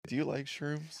Do you like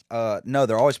shrooms? No,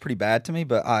 they're always pretty bad to me,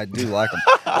 but I do like them.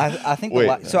 I think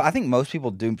I think most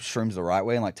people do shrooms the right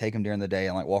way and like take them during the day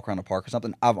and like walk around the park or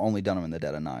something. I've only done them in the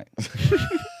dead of night.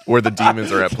 Where the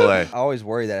demons are at play. I always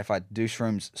worry that if I do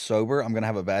shrooms sober, I'm gonna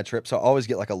have a bad trip. So I always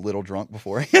get like a little drunk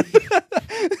beforehand.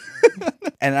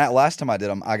 And that last time I did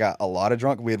them, I got a lot of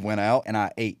drunk. We had went out and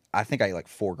I ate like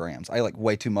 4 grams. I ate like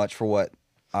way too much for what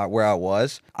where I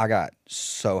was. I got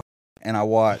so and I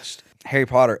watched Harry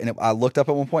Potter, and I looked up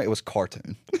at one point. It was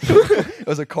cartoon. It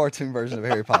was a cartoon version of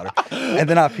Harry Potter, and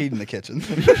then I peed in the kitchen.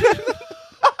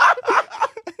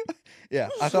 Yeah,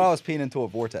 I thought I was peeing into a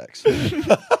vortex.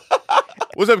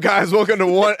 What's up, guys? Welcome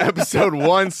to episode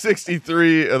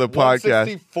 163 of the podcast.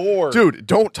 164. Dude,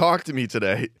 don't talk to me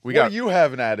today. What do you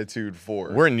have an attitude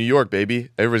for? We're in New York, baby.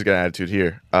 Everybody's got an attitude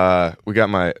here. We got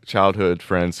my childhood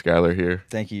friend Skylar here.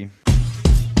 Thank you.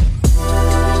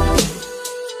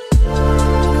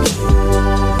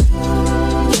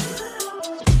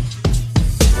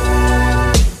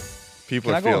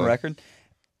 People Can are I go feeling on record?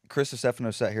 Chris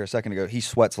Stefano sat here a second ago. He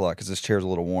sweats a lot because his chair's a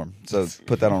little warm. So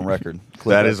put that on record.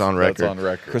 That is on record. That's on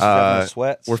record. Chris Stefano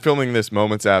sweats. We're filming this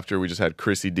moments after we just had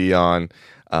Chrissy D on,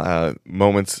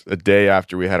 moments a day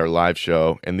after we had our live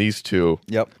show, and these two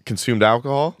consumed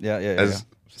alcohol. As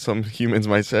some humans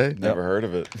might say. Never heard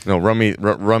of it. No, run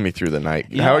me through the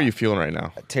night. How are you feeling right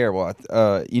now? Terrible.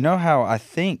 You know how I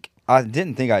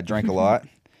didn't think I drank a lot.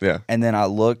 Yeah. And then I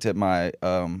looked at my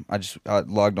I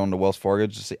logged on to Wells Fargo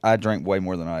just to see. I drank way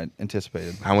more than I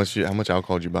anticipated. How much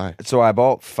alcohol did you buy? So I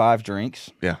bought 5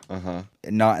 drinks. Yeah. I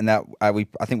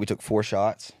think we took 4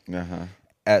 shots.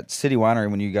 At City Winery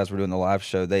when you guys were doing the live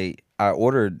show, I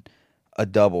ordered a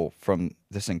double from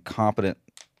this incompetent.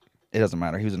 It doesn't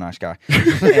matter. He was a nice guy,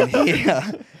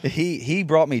 and he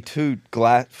brought me 2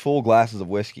 full glasses of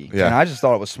whiskey. Yeah. And I just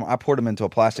thought it was smart. I poured them into a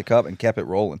plastic cup and kept it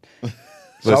rolling.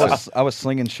 So I was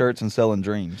slinging shirts and selling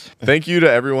dreams. Thank you to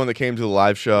everyone that came to the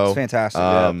live show. It's fantastic.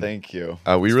 Thank you.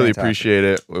 We really appreciate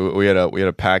it. We had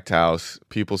a packed house.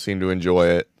 People seemed to enjoy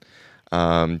it.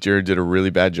 Jared did a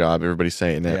really bad job. Everybody's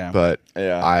saying it, but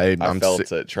I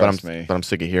felt it. Trust me. But I'm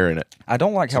sick of hearing it. I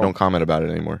don't like don't comment about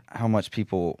it anymore. How much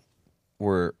people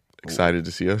were excited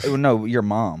to see us. No, your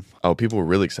mom. Oh, people were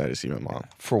really excited to see my mom.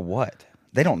 For what?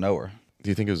 They don't know her.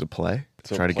 Do you think it was a play?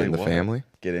 So try to get in the family?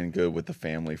 Get in good with the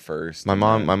family first. My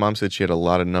mom said she had a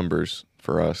lot of numbers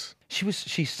for us.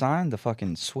 She signed the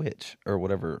fucking Switch or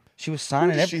whatever. She was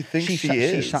signing. Who does she think she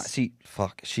is?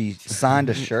 She signed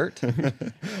a shirt.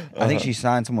 I think she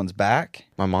signed someone's back.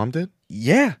 My mom did?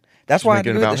 Yeah, that's why I had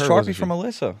to get the her, Sharpie from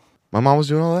Alyssa. My mom was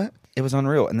doing all that? It was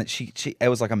unreal, and that it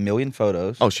was like 1 million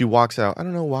photos. Oh, she walks out. I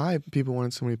don't know why people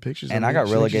wanted so many pictures. And I got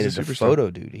relegated to photo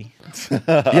duty.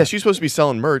 Yeah, she's supposed to be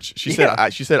selling merch. She said,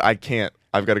 I can't.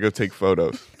 I've got to go take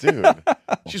photos, dude.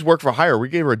 She's worked for hire. We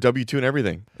gave her a W-2 and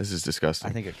everything. This is disgusting.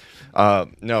 I think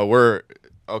no, we're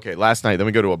okay. Last night, then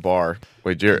we go to a bar.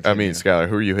 Wait, Skylar,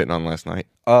 who were you hitting on last night?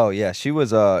 Oh yeah, she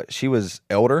was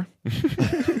elder.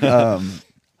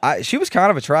 She was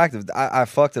kind of attractive. I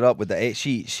fucked it up with the age.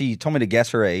 She told me to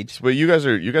guess her age. But you guys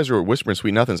are whispering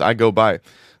sweet nothings. I go by.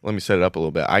 Let me set it up a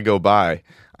little bit. I go by.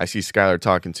 I see Skylar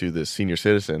talking to the senior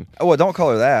citizen. Oh well, don't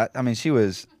call her that. I mean, she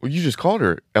was. Well, you just called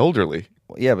her elderly.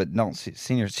 Yeah, but no,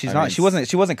 senior. She's not. She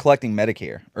wasn't collecting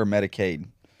Medicare or Medicaid.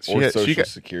 Social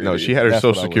Security. No, she had her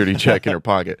Social Security check in her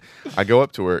pocket. I go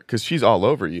up to her because she's all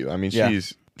over you. I mean,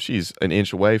 she's an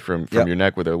inch away from your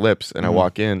neck with her lips, and I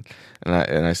walk in and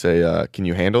I say, "Can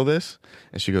you handle this?"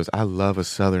 And she goes, "I love a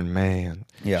Southern man."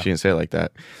 Yeah, she didn't say it like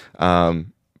that,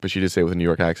 but she did say it with a New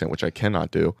York accent, which I cannot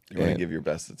do. You want to give your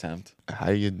best attempt? How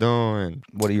you doing?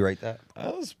 What do you rate that?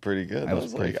 That was pretty good. That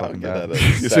was pretty fucking good.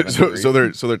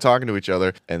 So they're talking to each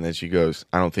other, and then she goes,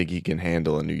 "I don't think he can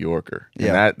handle a New Yorker."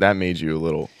 And that made you a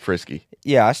little frisky.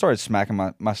 Yeah, I started smacking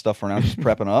my stuff around, just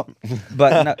prepping up.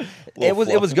 But no, I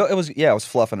was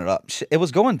fluffing it up. It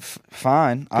was going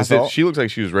fine. She looks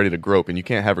like she was ready to grope, and you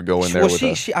can't have her go in there with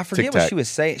I forget what she was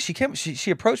saying.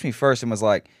 She approached me first and was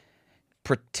like,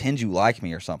 "Pretend you like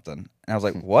me" or something. And I was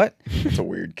like, "What?" It's a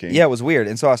weird kink. Yeah, it was weird.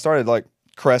 And so I started like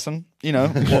caressing,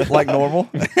 like normal.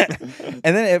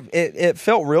 And then it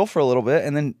felt real for a little bit,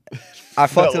 and then I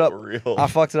fucked it up. Real. I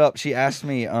fucked it up. She asked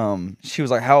me, she was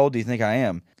like, "How old do you think I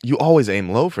am?" You always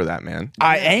aim low for that, man.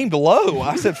 I aimed low.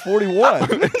 I said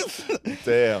 41.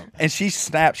 Damn. And she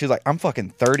snapped. She was like, "I'm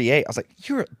fucking 38." I was like,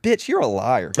 "You're a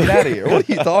liar. Get out of here. What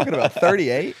are you talking about?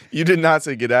 38?" You did not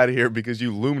say get out of here because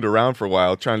you loomed around for a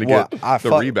while trying to get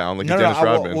the rebound like Dennis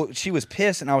Rodman. Well, she was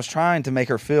pissed, and I was trying to make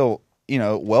her feel,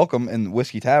 welcome in the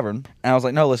Whiskey Tavern. And I was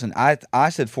like, "No, listen, I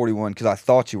said 41 because I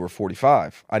thought you were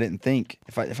 45. I didn't think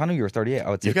if I knew you were 38, I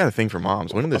would." You've got a thing for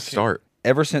moms. When did this start?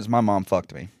 Ever since my mom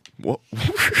fucked me. What?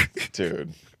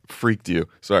 Dude. Freaked you.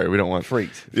 Sorry, we don't want.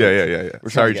 Freaked. Yeah.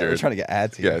 Sorry, We're Jared. trying to get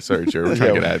ads here. Yeah, sorry, Jared. We're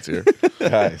trying to get ads here.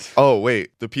 Guys. Oh,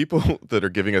 wait. The people that are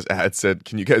giving us ads said,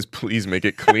 can you guys please make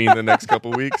it clean the next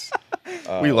couple weeks?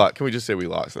 Can we just say we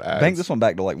lost the ads? Bank this one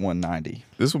back to like 190.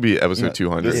 This will be episode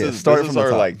 200. This Yeah, is, start this from is the our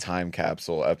top. like time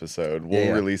capsule episode. We'll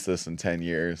Yeah. release this in 10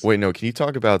 years. Wait, no. Can you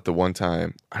talk about the one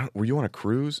time? Were you on a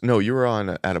cruise? No, you were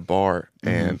at a bar,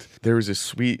 and there was this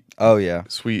sweet Oh yeah.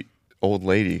 old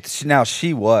lady. Now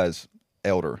she was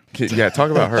elder. Yeah,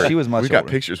 talk about her. She was much We got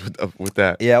older. pictures with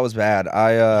that. Yeah, it was bad.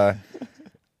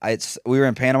 We were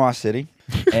in Panama City,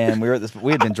 and we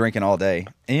had been drinking all day.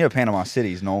 And you know, Panama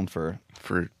City is known for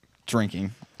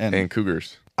drinking And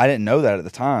cougars. I didn't know that at the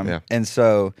time. Yeah. And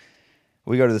so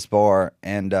we go to this bar,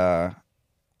 and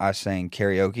I sang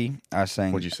karaoke. I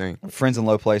sang What'd you sing? Friends in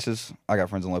Low Places. I got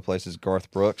Friends in Low Places, Garth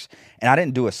Brooks. And I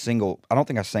didn't do I don't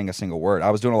think I sang a single word. I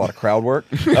was doing a lot of crowd work.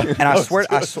 And I swear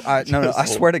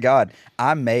to God,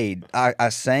 I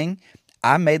sang.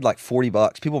 I made like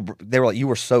 $40. People, they were like, "You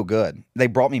were so good." They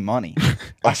brought me money.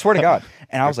 I swear to God.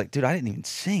 And I was like, "Dude, I didn't even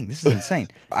sing. This is insane."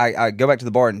 I go back to the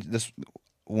bar, and this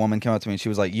woman came up to me, and she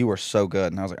was like, "You were so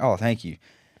good." And I was like, "Oh, thank you."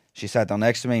 She sat down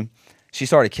next to me. She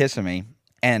started kissing me,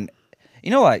 and you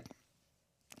know, like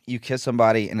you kiss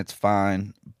somebody and it's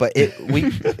fine, but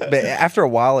but after a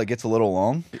while it gets a little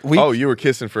long. You were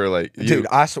kissing for like dude.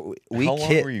 How long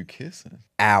were you kissing?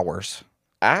 Hours.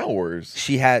 Hours.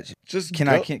 She had Just can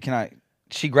I?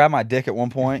 She grabbed my dick at one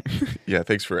point. Yeah,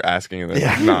 thanks for asking. And then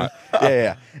Yeah. not.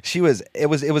 yeah. It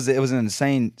was an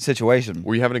insane situation.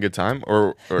 Were you having a good time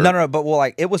or? No. But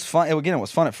like it was fun. It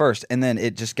was fun at first, and then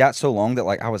it just got so long that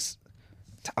like I was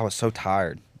so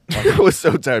tired. I was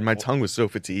so tired. My tongue was so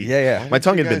fatigued. Yeah. Why My didn't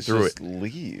tongue you had been guys through just it.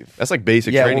 Leave. That's like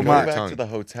basic Yeah, training well, for Go your back tongue. to the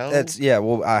hotel. That's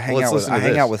Well, I hang Let's listen to hang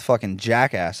this. out with fucking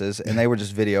jackasses, and they were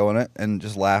just videoing it and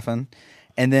just laughing.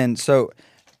 And then so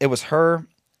it was her,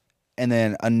 and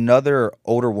then another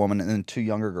older woman, and then two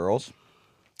younger girls,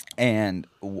 and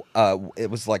it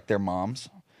was like their moms.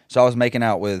 So I was making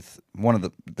out with one of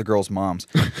the girls' moms,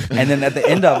 and then at the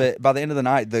end of it, by the end of the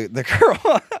night,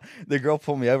 the girl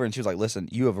pulled me over and she was like, "Listen,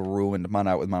 you have ruined my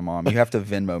night with my mom. You have to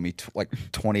Venmo me like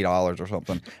 $20 or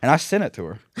something." And I sent it to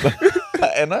her,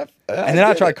 and and then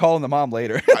I tried calling the mom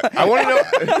later. I want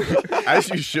to know, as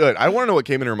you should. I want to know what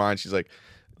came in her mind. She's like,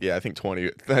 "Yeah, I think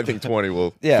 20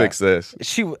 will fix this."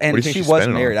 She do you think she she's was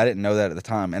spending married. on? I didn't know that at the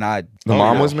time, and I The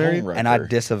mom was married? and I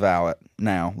disavow it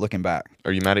now, looking back.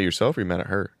 Are you mad at yourself or are you mad at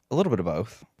her? A little bit of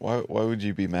both, Why would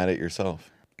you be mad at yourself?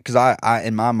 because I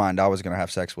in my mind I was gonna have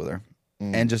sex with her,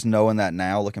 and just knowing that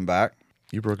now, looking back,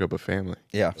 You broke up a family.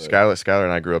 yeah, Skylar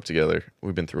and I grew up together.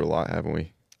 We've been through a lot, haven't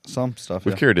we? some stuff.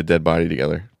 We've Yeah. carried a dead body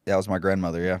together. That was my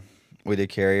grandmother. Yeah, we did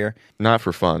carry her. Not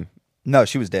for fun. No,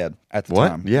 she was dead at the What?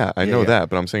 time. Yeah, I know yeah. that,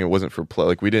 but I'm saying it wasn't for play.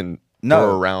 Like we didn't No.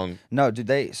 throw around. No, did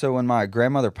they? So when my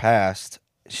grandmother passed,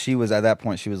 she was at that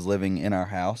point she was living in our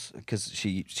house because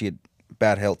she had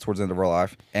bad health towards the end of her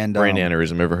life. And Brain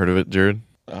aneurysm. Ever heard of it, Jared?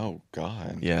 Oh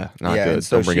God. Yeah, not yeah, good. and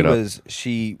so Don't bring she it up. was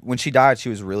when she died, she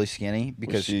was really skinny Was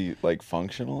because she like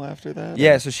functional after that?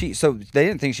 yeah, or- so they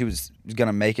didn't think she was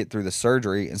gonna make it through the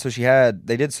surgery, and so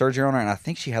they did surgery on her, and I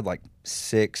think she had like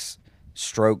 6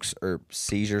 strokes or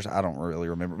seizures. I don't really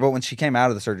remember, but when she came out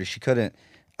of the surgery, she couldn't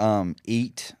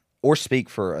eat or speak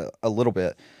for a little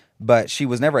bit. But she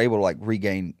was never able to like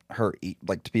regain her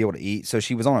to be able to eat. So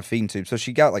she was on a feeding tube. So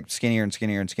she got like skinnier and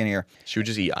skinnier and skinnier. She would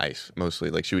just eat ice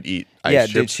mostly. Like she would eat ice Yeah,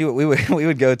 chips. dude. We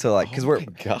would go to like because Oh we're my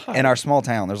God. in our small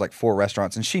town. There's like 4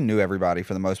 restaurants, and she knew everybody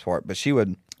for the most part. But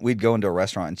we'd go into a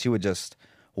restaurant, and she would just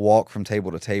walk from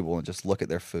table to table and just look at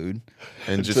their food.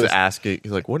 and just ask it,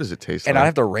 like, what does it taste And like? I'd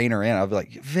have to rein her in. I'd be like,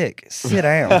 "Vic, sit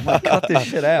down. Like, cut this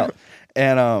shit out."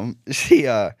 And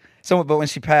but when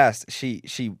she passed,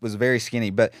 she was very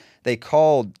skinny. But they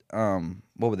called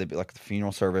what would they be, like the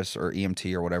funeral service or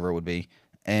EMT or whatever it would be,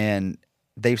 and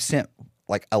they sent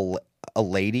like a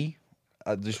lady,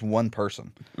 just one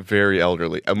person. Very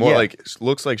elderly. More Yeah. like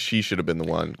looks like she should have been the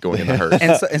one going in the hearse.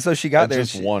 And so she got there.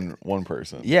 just one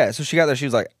person. Yeah, so she got there. She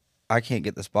was like, "I can't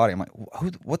get this body." I'm like,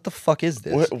 "What the fuck is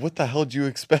this?" What the hell do you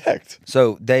expect?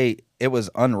 So it was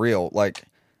unreal. Like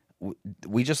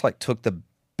we just like took the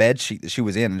bed sheet that she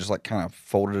was in and just like kind of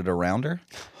folded it around her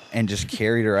and just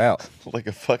carried her out. Like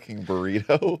a fucking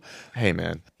burrito? Hey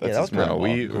man, Yeah, that was no,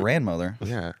 we grandmother.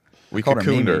 yeah. We called her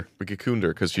cocooned Mimi. her. We cocooned her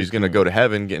because she's gonna go to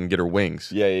heaven and get her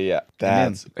wings. Yeah.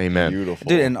 That's Amen. beautiful.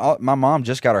 Dude, and my mom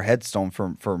just got her headstone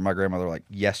for my grandmother like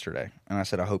yesterday, and I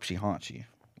said, "I hope she haunts you."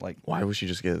 Like, Why would she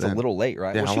just get it it's then? a little late,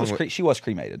 right? Yeah, Well, how long she was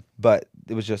cremated, but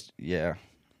it was just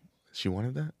She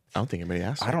wanted that? I don't think anybody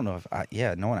asked her. I don't know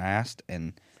if no one asked,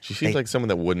 and She seems they- like someone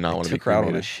that would not want to be took her out on a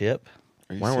cremated. ship.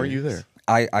 Are Why weren't you serious? there?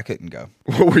 I couldn't go.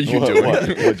 What were you doing?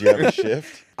 Would you have a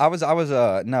shift?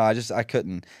 No, I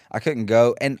couldn't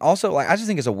go. And also, like, I just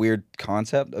think it's a weird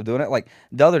concept of doing it. Like,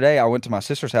 the other day I went to my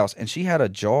sister's house and she had a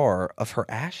jar of her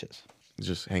ashes.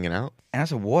 Just hanging out? And I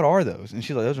said, what are those? And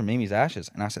she's like, those are Mimi's ashes.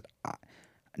 And I said,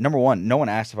 number one, no one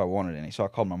asked if I wanted any. So I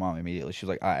called my mom immediately. She was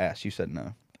like, I asked. You said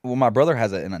no. Well, my brother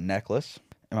has it in a necklace.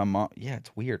 And my mom, yeah,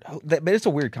 it's weird. But it's a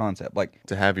weird concept. Like,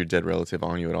 to have your dead relative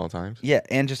on you at all times? Yeah,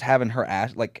 and just having her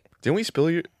ash, like. Didn't we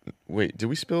spill your. Wait, did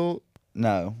we spill.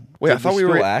 No. Wait, I thought we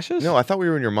were ashes. No, I thought we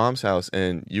were in your mom's house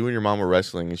and you and your mom were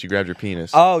wrestling and she grabbed your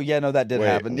penis. Oh yeah, no, that did Wait,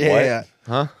 happen. what? Yeah.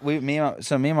 Huh? Me and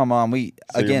my mom,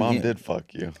 So your mom did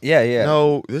fuck you. Yeah.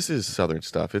 No, this is Southern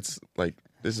stuff. It's like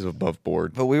this is above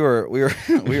board. But we were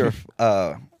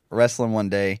wrestling one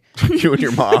day. You and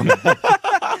your mom.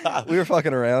 We were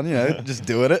fucking around, just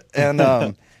doing it,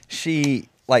 and she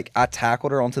I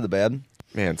tackled her onto the bed.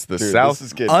 Man, it's the Dude, South. This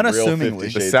is getting Unassumingly. real 50 The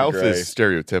Shades South of Grey. is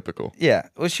stereotypical. Yeah,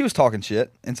 well, she was talking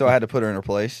shit, and so I had to put her in her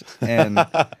place, and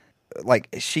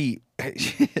she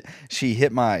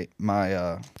hit my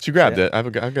She grabbed shit. it.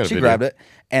 I've got a She video. grabbed it,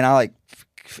 and I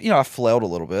I flailed a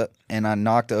little bit, and I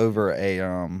knocked over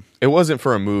a It wasn't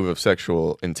for a move of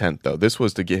sexual intent, though. This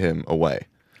was to get him away.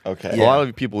 Okay. A lot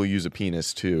of people use a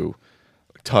penis to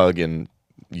tug and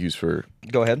use for.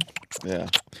 Go ahead.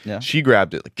 Yeah. She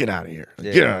grabbed it, like, get out of here.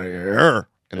 Yeah. Get out of here.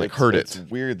 And hurt It's it.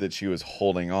 weird that she was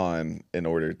holding on in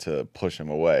order to push him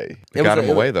away. It got him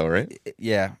away, though, right?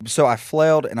 Yeah. So I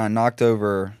flailed and I knocked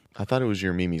over. I thought it was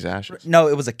your Mimi's ashes. No,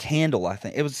 it was a candle. I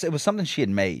think it was something she had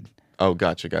made. Oh,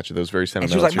 gotcha. Those very And she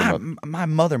sentimental. was to your like, mother. my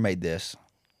mother made this.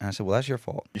 And I said, well, that's your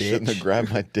fault. You shouldn't have bitch."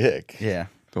 grabbed my dick. Yeah.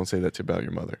 Don't say that about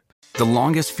your mother. The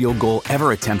longest field goal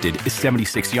ever attempted is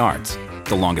 76 yards.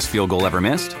 The longest field goal ever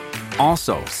missed?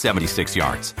 Also 76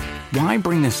 yards. Why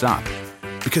bring this up?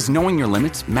 Because knowing your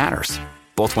limits matters,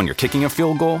 both when you're kicking a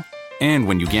field goal and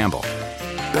when you gamble.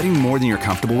 Betting more than you're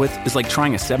comfortable with is like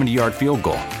trying a 70-yard field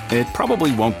goal. It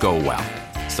probably won't go well.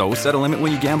 So set a limit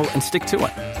when you gamble and stick to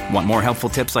it. Want more helpful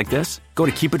tips like this? Go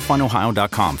to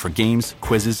keepitfunohio.com for games,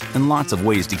 quizzes, and lots of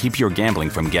ways to keep your gambling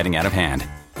from getting out of hand.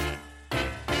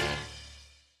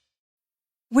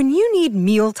 When you need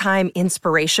mealtime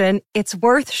inspiration, it's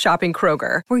worth shopping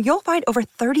Kroger, where you'll find over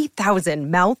 30,000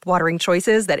 mouth-watering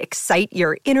choices that excite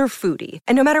your inner foodie.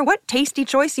 And no matter what tasty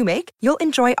choice you make, you'll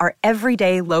enjoy our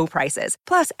everyday low prices,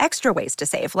 plus extra ways to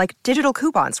save, like digital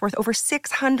coupons worth over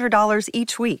 $600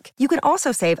 each week. You can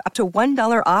also save up to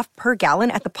 $1 off per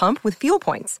gallon at the pump with fuel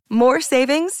points. More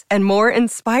savings and more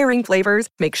inspiring flavors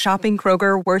make shopping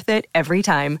Kroger worth it every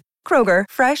time. Kroger,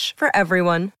 fresh for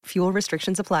everyone. Fuel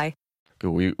restrictions apply.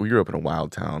 We grew up in a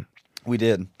wild town. We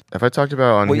did. If I talked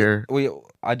about on here,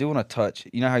 I do want to touch.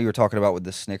 You know how you were talking about with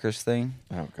the Snickers thing?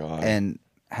 Oh, God. And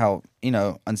how,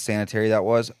 unsanitary that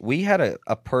was? We had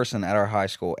a person at our high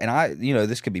school, and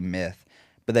this could be myth,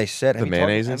 but they said, the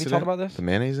mayonnaise incident. Have you talked about this? The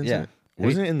mayonnaise incident? Yeah.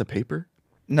 Wasn't it in the paper?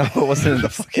 No, it wasn't in the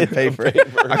fucking paper.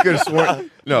 I could have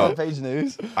sworn. No. Page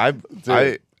news.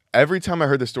 I every time I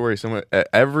heard the story,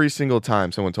 every single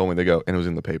time someone told me, they go, and it was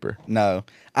in the paper. No,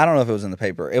 I don't know if it was in the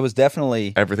paper. It was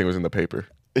definitely. Everything was in the paper.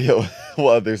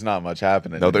 Well, there's not much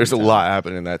happening. No, there's a lot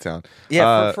happening in that town.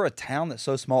 Yeah, for a town that's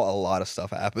so small, a lot of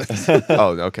stuff happens.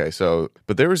 Oh, okay. So,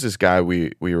 but there was this guy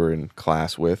we were in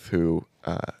class with who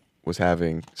was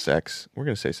having sex. We're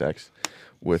gonna say sex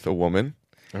with a woman.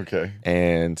 Okay.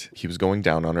 And he was going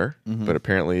down on her, but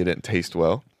apparently it didn't taste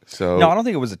well. So no, I don't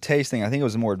think it was a taste thing. I think it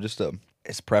was more just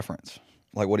his preference,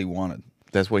 like what he wanted.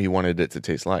 That's what he wanted it to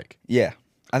taste like. Yeah,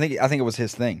 I think it was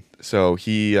his thing. So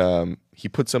he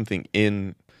put something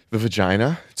in the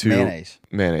vagina to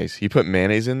mayonnaise. He put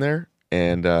mayonnaise in there,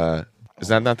 and is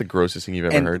that not the grossest thing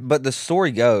you've ever heard? But the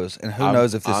story goes, and who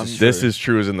knows if this is true. This is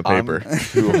true as in the paper.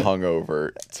 Too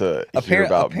hungover to hear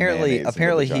about mayonnaise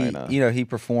apparently in the vagina. he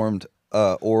performed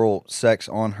oral sex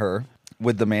on her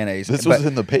with the mayonnaise. This was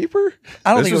in the paper?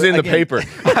 I don't This think was it in the again, paper.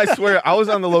 I swear, I was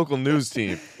on the local news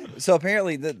team. So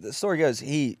apparently, the story goes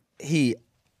he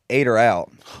ate her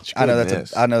out. I know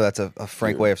that's a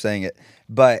frank way of saying it,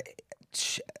 but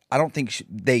I don't think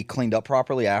they cleaned up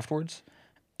properly afterwards,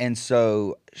 and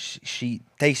so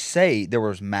they say there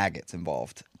was maggots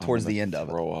involved towards the end of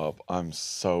it. Throw up. I'm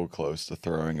so close to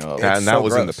throwing up. And that so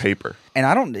was in the gross. paper. And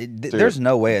I don't. There's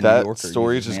no way a New That Yorker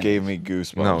story uses just mayonnaise. gave me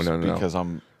goosebumps. No. Because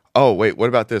I'm. Oh, wait, what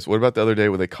about this? What about the other day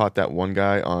where they caught that one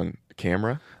guy on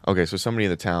camera? Okay, so somebody in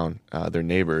the town, their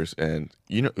neighbors, and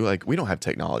we don't have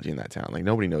technology in that town. Like,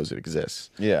 nobody knows it exists.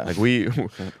 Yeah. Like, we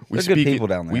There's speak good people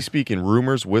down there. We speak in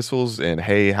rumors, whistles, and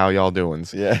hey, how y'all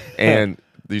doings? Yeah. And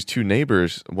these two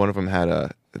neighbors, one of them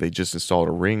they just installed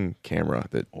a Ring camera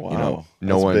that, Wow.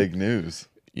 no That's one. big news.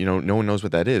 no one knows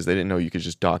what that is. They didn't know you could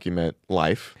just document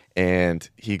life. And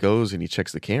he goes and he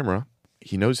checks the camera.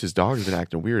 He knows his dog has been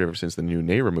acting weird ever since the new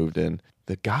neighbor moved in.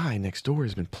 The guy next door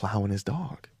has been plowing his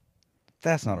dog.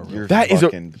 That's not a real. That is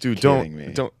dude.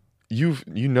 Don't.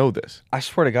 You know this. I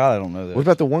swear to God, I don't know this. What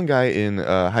about the one guy in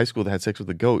high school that had sex with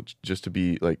a goat just to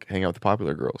be like hang out with the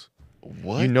popular girls?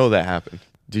 What? You know that happened.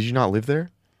 Did you not live there?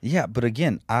 Yeah, but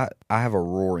again, I have a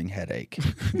roaring headache.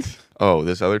 Oh,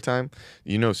 this other time,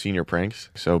 senior pranks.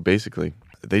 So basically,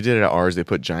 they did it at ours. They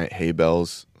put giant hay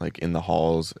bales like in the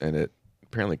halls, and it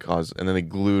apparently caused. And then they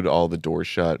glued all the doors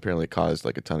shut. Apparently, it caused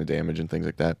like a ton of damage and things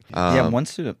like that. Yeah, one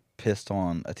student pissed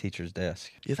on a teacher's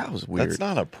desk. Yeah, that was weird. That's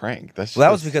not a prank. That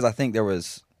was because I think there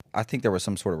was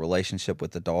some sort of relationship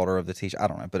with the daughter of the teacher. I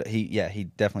don't know, but he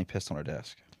definitely pissed on her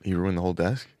desk. He ruined the whole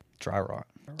desk. Dry rot.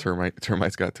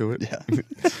 Termites got to it.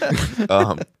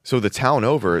 Yeah. So the town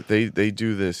over, they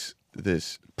do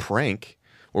this prank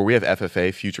where we have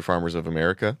FFA, Future Farmers of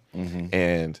America,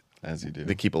 and as you do,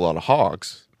 they keep a lot of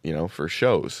hogs, for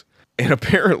shows. And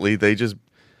apparently, they just,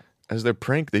 as their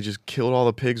prank, they just killed all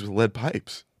the pigs with lead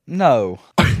pipes. No.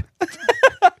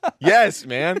 Yes,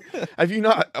 man. Have you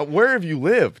not? Where have you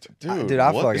lived, dude?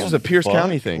 I feel like this is a Pierce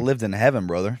County thing. Lived in heaven,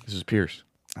 brother. This is Pierce.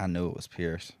 I knew it was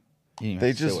Pierce. You didn't even They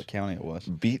have to say just what county it was.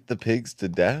 beat the pigs to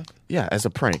death. Yeah, as a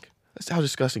prank. That's how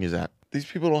disgusting is that? These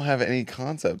people don't have any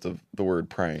concept of the word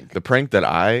prank. The prank that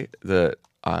I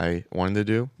wanted to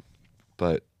do,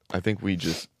 but I think we're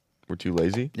too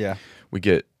lazy. Yeah. We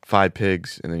get 5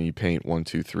 pigs, and then you paint 1,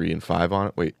 2, 3, and 5 on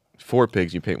it. Wait, 4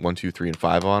 pigs. You paint 1, 2, 3, and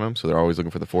 5 on them. So they're always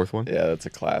looking for the 4th one. Yeah, that's a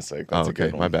classic. That's a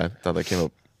good one. My bad. Thought that came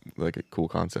up like a cool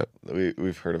concept.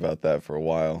 We've heard about that for a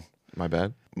while. My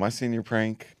bad. My senior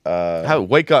prank.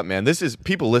 Wake up, man. This is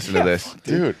people listen to this,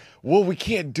 dude. Well, we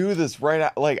can't do this right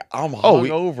out. Like I'm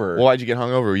hungover. Well, why'd you get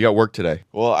hungover? You got work today.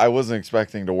 Well, I wasn't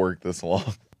expecting to work this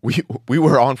long. We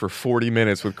were on for 40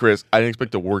 minutes with Chris. I didn't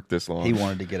expect to work this long. He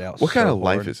wanted to get out. What kind of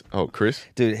hard. life is? Oh, Chris,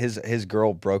 dude, his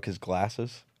girl broke his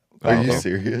glasses. Are you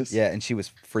serious? Yeah, and she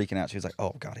was freaking out. She was like,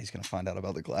 "Oh God, he's gonna find out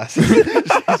about the glasses." She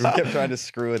kept trying to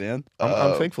screw it in.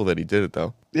 I'm thankful that he did it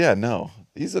though. Yeah, no,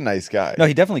 he's a nice guy. No,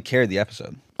 he definitely carried the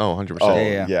episode. Oh, 100%. Oh,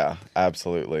 Yeah. yeah,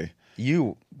 absolutely.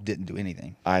 You didn't do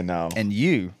anything, I know. and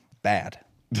you bad.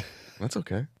 That's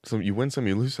okay. So you win some,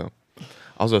 you lose some.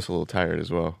 I was also a little tired as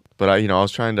well, but I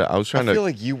was trying to. I feel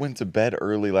like you went to bed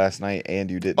early last night and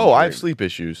you didn't. Oh, I have sleep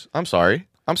issues. I'm sorry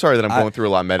that I'm going through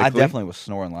a lot medically. I definitely was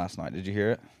snoring last night. Did you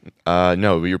hear it?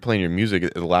 No, but you're playing your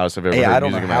music the loudest I've ever heard. I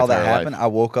don't know music in my how that entire happened. life. I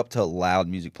woke up to loud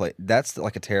music play. That's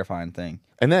like a terrifying thing.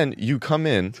 And then you come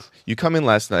in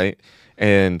last night,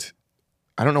 and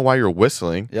I don't know why you're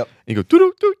whistling. Yep. And you go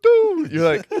doo doo doo.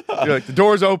 You're like the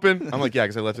door's open. I'm like, yeah,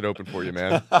 because I left it open for you,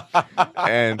 man.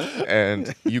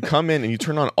 and you come in and you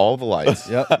turn on all the lights.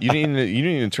 Yep. You didn't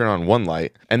even turn on one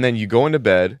light, and then you go into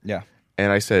bed. Yeah.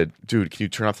 And I said, dude, can you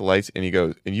turn off the lights? And he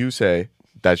goes, and you say,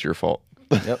 that's your fault.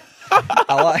 Yep.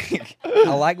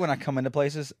 I like when I come into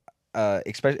places,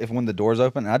 especially when the door's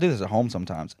open. And I do this at home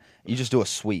sometimes. You just do a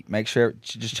sweep. Make sure,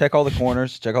 just check all the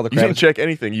corners, check all the You didn't crevices. check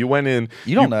anything. You went in.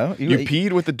 You don't know. You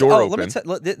peed with the door open.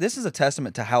 This is a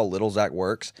testament to how little Zach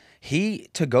works.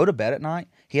 To go to bed at night,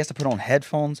 he has to put on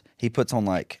headphones. He puts on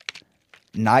like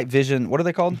night vision. What are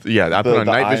they called? Yeah, I put on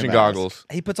the night eye vision mask. goggles.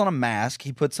 He puts on a mask.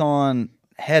 He puts on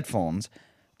headphones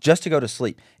just to go to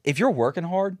sleep. If you're working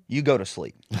hard, you go to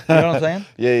sleep. You know what I'm saying?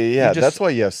 Yeah. You just- That's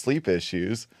why you have sleep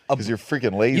issues because you're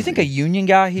freaking lazy. You think a union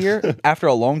guy here, after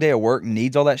a long day of work,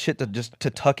 needs all that shit to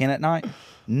tuck in at night?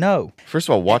 No. First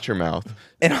of all, watch your mouth.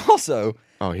 And also,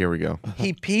 Oh, here we go.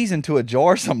 he pees into a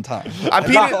jar sometimes. I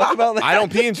peed. Talk about that. I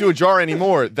don't pee into a jar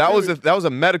anymore. That was a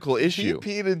medical he issue.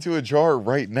 peed into a jar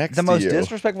right next The to most you.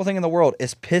 disrespectful thing in the world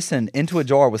is pissing into a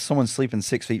jar with someone sleeping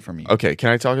 6 feet from you. Okay, can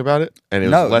I talk about it? And it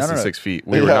was No, less no, than no. 6 feet.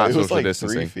 We were Yeah, not it was social like 3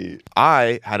 distancing. feet.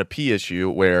 I had a pee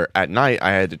issue where at night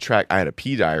I had a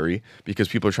pee diary because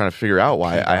people are trying to figure out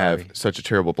why I have such a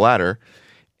terrible bladder.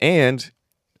 And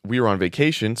we were on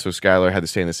vacation, so Skylar had to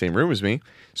stay in the same room as me.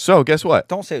 So guess what?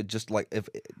 Don't say it just like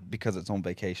because it's on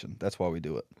vacation. That's why we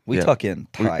do it. We Yeah. tuck in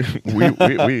tight. we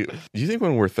do you think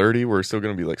when we're 30 we're still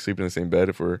going to be like sleeping in the same bed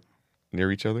if we're near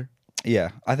each other? Yeah,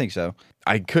 I think so.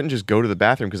 I couldn't just go to the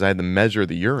bathroom because I had to measure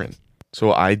the urine.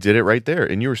 So I did it right there,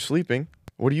 and you were sleeping.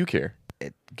 What do you care?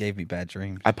 It gave me bad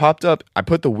dreams. I popped up. I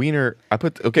put the wiener. He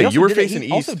also You were did it- facing he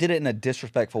east. also did it in a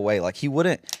disrespectful way. Like he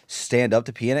wouldn't stand up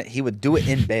to pee in it. He would do it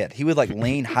in bed. He would like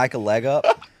lean, hike a leg up,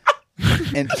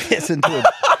 and piss into it.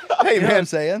 Hey, You know man. what I'm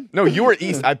saying? No, you were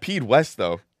east. I peed west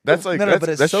though. That's like No, but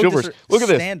it's that's so chivalrous. Look at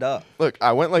this. Stand up. Look,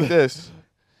 I went like this,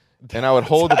 and I would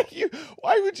hold.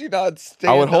 Why would you not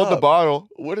stand I would hold the up? bottle.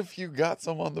 What if you got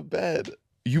some on the bed?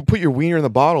 You put your wiener in the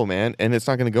bottle, man, and it's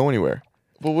not going to go anywhere.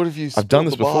 But what if you? I've done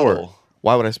this before. Bottle?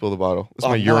 Why would I spill the bottle? It's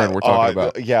my urine we're talking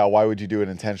about. Yeah, why would you do it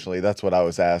intentionally? That's what I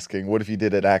was asking. What if you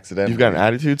did it accidentally? You've got an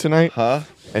attitude tonight? Huh?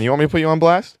 And you want me to put you on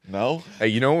blast? No. Hey,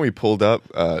 you know when we pulled up,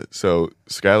 so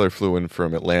Skylar flew in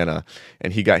from Atlanta,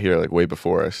 and he got here like way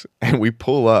before us, and we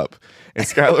pull up, and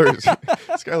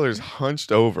Skylar's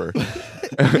hunched over.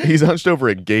 He's hunched over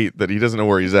a gate that he doesn't know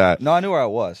where he's at. No, I knew where I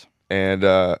was. And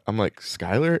I'm like,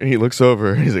 Skylar? And he looks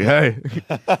over, and he's like, hey.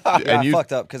 Yeah, I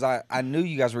fucked up because I knew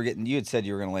you guys were getting, you had said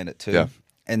you were going to land at 2. Yeah.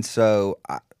 And so,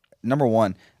 number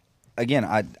one, again,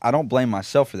 I don't blame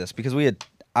myself for this because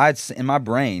in my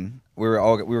brain, we were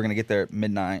going to get there at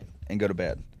midnight and go to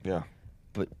bed. Yeah.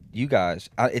 But you guys,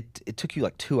 it took you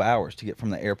like 2 hours to get from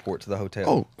the airport to the hotel.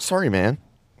 Oh, sorry, man.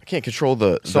 I can't control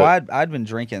the... So I'd been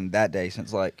drinking that day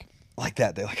since like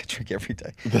that day, like I drink every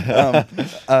day.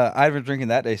 I'd been drinking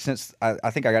that day since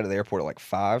I think I got to the airport at like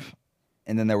 5,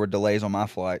 and then there were delays on my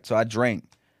flight. So I drank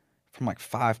from like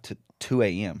 5 to 2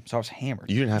 a.m. So I was hammered.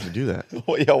 You didn't have to do that.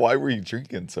 Well, yeah, why were you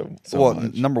drinking so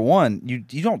much? Number one, you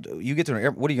get to an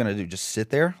airport. What are you gonna do? Just sit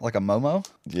there like a Momo?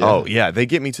 Yeah. Oh yeah, they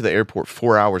get me to the airport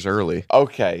 4 hours early.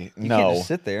 Okay, You no. can't just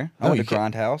sit there. I No, went you to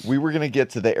can't. Grindhouse. We were gonna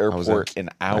get to the airport an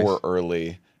hour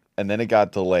early, and then it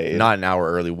got delayed. Not an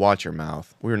hour early. Watch your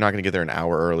mouth. We were not going to get there an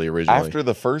hour early originally. After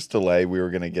the first delay, we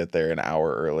were gonna get there an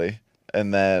hour early,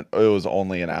 and then it was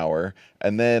only an hour.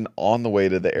 And then on the way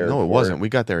to the airport, No, it wasn't. We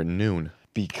got there at noon.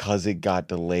 because it got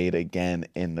delayed again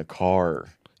in the car.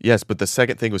 Yes, but the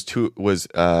second thing was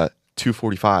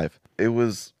 2:45. It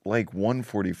was like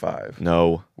 1:45.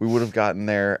 No, We would have gotten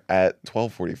there at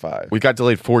 12:45. we got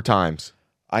delayed 4 times.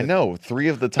 I know 3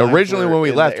 of the times. Originally, were when we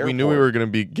in the left, we knew we airport. were going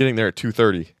to be getting there at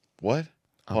 2:30. What?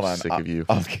 Hold on, sick of you.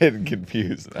 I'm getting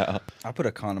confused now. I put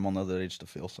a condom on the other day just to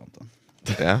feel something,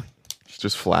 Yeah, it's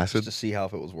just flaccid. just to see how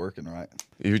if it was working right.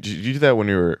 Did you do that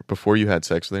when before you had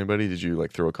sex with anybody? Did you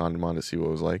like throw a condom on to see what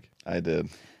it was like? I did.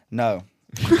 No,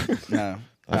 no.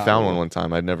 I found one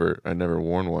time. I'd never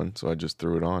worn one, so I just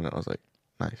threw it on, and I was like,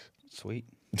 nice. Sweet.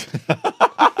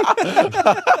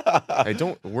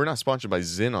 We're not sponsored by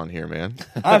Zyn on here, man.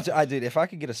 I did. If I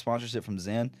could get a sponsorship from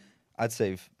Zen, I'd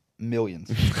save millions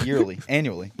yearly,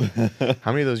 annually.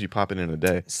 How many of those you popping in a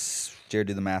day? Jared,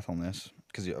 do the math on this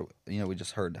because we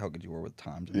just heard how good you were with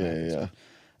times. And math and Yeah. stuff.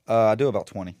 I do about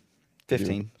 20,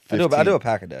 15. I do 15. a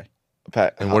pack a day.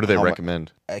 Pat, And what do they how mu-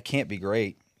 recommend? It can't be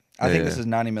great. I think this Yeah. is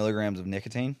 90 milligrams of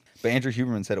nicotine, but Andrew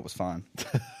Huberman said it was fine.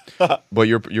 But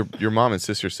your mom and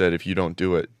sister said if you don't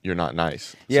do it, you're not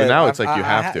nice. So now it's like you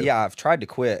have to. Yeah, I've tried to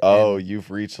quit. Oh, and- you've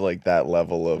reached like that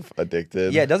level of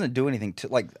addicted. yeah, it doesn't do anything to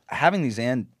like having these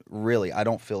in. Really, I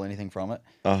don't feel anything from it.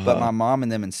 But my mom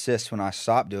and them insist when I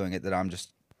stop doing it that I'm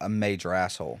just a major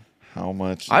asshole. How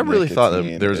much? I really thought that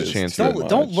nicotine there was a is chance too that-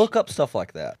 Don't much? look up stuff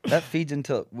like that. That feeds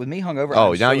into with me hungover.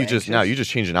 Oh, I'm now so you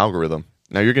just change an algorithm.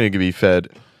 Now you're going to be fed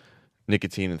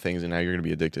nicotine and things, and now you're going to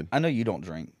be addicted. I know you don't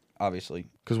drink, obviously.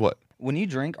 Because what? When you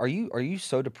drink, are you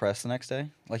so depressed the next day?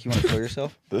 Like you want to kill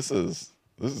yourself? This is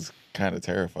kind of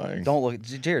terrifying. Don't look,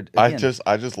 Jared. I Again,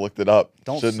 just looked it up.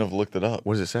 Don't Shouldn't s- have looked it up.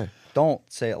 What does it say? don't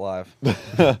say it live.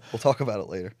 We'll talk about it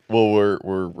later. Well, we're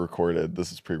recorded.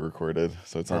 This is pre-recorded,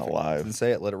 so it's not Then live.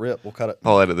 say it. Let it rip. We'll cut it.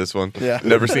 I'll edit this one. Yeah.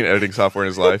 Never seen editing software in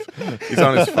his life. He's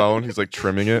on his phone. He's like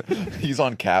trimming it. He's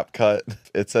on CapCut.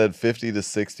 It said 50 to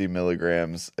 60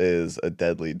 milligrams is a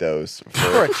deadly dose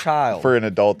For a child. for an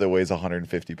adult that weighs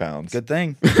 150 pounds. Good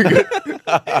thing, Good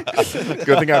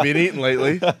thing I've been eating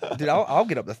lately. dude. I'll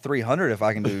get up to 300 if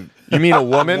I can do. You mean a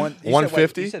woman? You said, wait,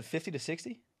 150? You said 50 to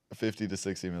 60. 50 to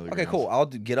 60 milligrams. Okay, cool. I'll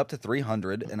get up to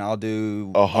 300, and I'll do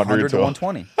 100 to to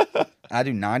 120. I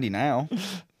do 90 now.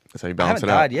 That's how you I balance haven't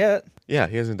it out. died yet. Yeah,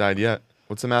 he hasn't died yet.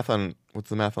 What's the math on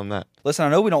that? Listen, I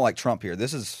know we don't like Trump here.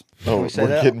 This is. Can Oh, we say we're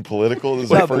that? getting political. This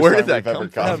is Wait, the first where time did that we've ever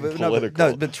come gotten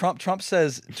political. but Trump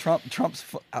says Trump's.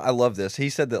 I love this. He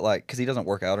said that like because he doesn't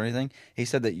work out or anything. He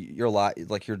said that you're like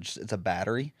you're just it's a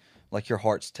battery. Like your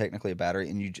heart's technically a battery,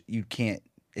 and you can't.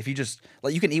 If you just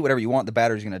like you can eat whatever you want, the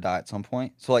battery's gonna die at some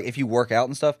point. So like if you work out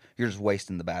and stuff, you're just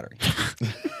wasting the battery.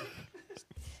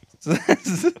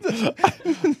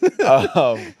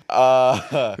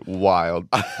 Wild.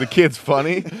 The kid's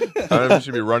funny. I don't know if he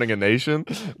should be running a nation,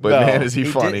 but No. man, is he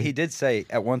funny. He did say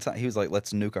at one time he was like,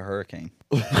 "Let's nuke a hurricane."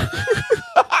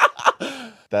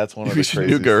 That's one of We the should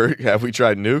craziest. nuke her. Have we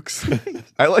tried nukes?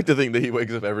 I like to think that he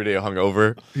wakes up every day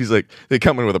hungover. He's like, they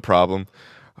come in with a problem.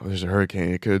 Oh, there's a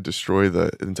hurricane. It could destroy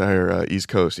the entire East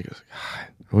Coast. He goes,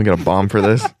 God, we got a bomb for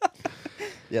this.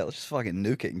 Yeah, let's just fucking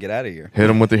nuke it and get out of here. Hit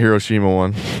him with the Hiroshima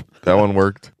one. That one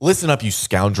worked. Listen up, you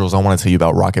scoundrels. I want to tell you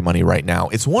about Rocket Money right now.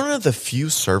 It's one of the few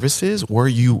services where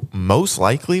you most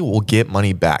likely will get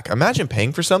money back. Imagine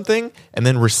paying for something and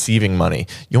then receiving money.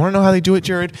 You want to know how they do it,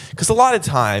 Jared? Because a lot of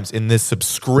times in this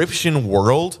subscription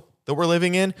world that we're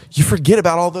living in, you forget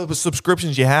about all the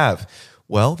subscriptions you have.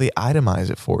 Well, they itemize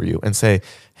it for you and say,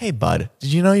 hey, bud,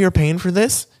 did you know you're paying for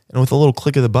this? And with a little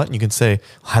click of the button, you can say,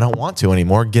 I don't want to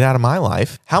anymore. Get out of my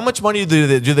life. How much money do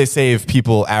they save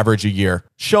people average a year?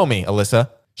 Show me, Alyssa.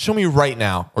 Show me right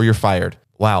now or you're fired.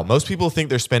 Wow, most people think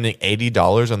they're spending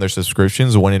 $80 on their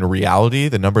subscriptions when in reality,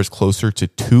 the number is closer to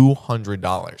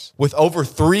 $200. With over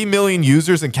 3 million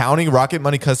users and counting, Rocket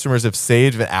Money customers have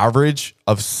saved an average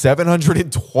of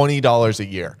 $720 a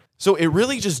year. So it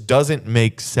really just doesn't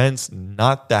make sense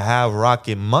not to have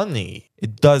Rocket Money.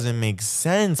 It doesn't make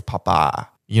sense, Papa.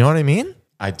 You know what I mean?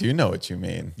 I do know what you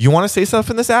mean. You want to say stuff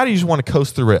in this ad or you just want to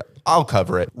coast through it? I'll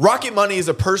cover it. Rocket Money is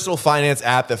a personal finance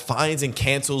app that finds and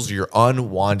cancels your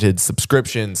unwanted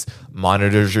subscriptions,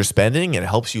 monitors your spending, and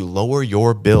helps you lower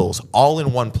your bills all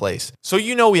in one place. So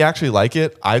you know we actually like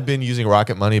it. I've been using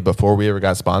Rocket Money before we ever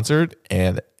got sponsored,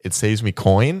 and it saves me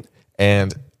coin.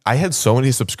 And I had so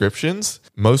many subscriptions,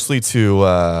 mostly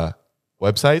to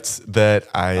websites, that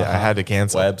I had to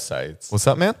cancel. Websites. What's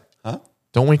up, man? Huh?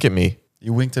 Don't wink at me.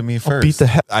 You winked at me I'll first. beat the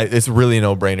heck. It's really a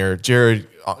no-brainer. Jared,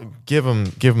 give them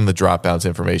the Dropouts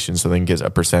information so they can get a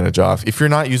percentage off. If you're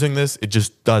not using this, it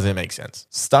just doesn't make sense.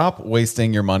 Stop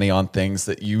wasting your money on things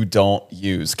that you don't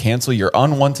use. Cancel your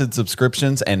unwanted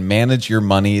subscriptions and manage your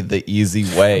money the easy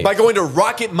way. By going to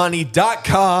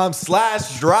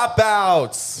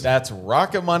rocketmoney.com/dropouts. That's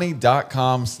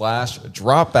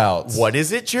rocketmoney.com/dropouts. What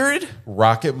is it, Jared?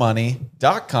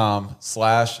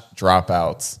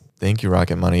 rocketmoney.com/dropouts. Thank you,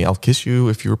 Rocket Money. I'll kiss you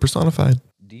if you were personified.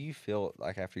 Do you feel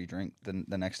like after you drink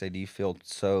the next day, do you feel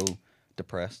so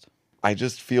depressed? I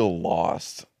just feel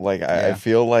lost. Like I Yeah.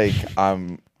 feel like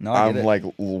I'm I get it. like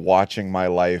watching my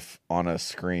life on a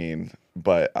screen,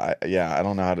 but I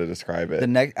don't know how to describe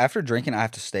it. After drinking, I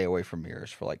have to stay away from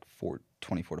mirrors for like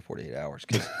 24 to 48 hours.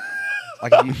 Because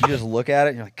like you just look at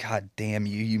it and you're like, God damn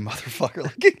you motherfucker.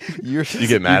 Like, you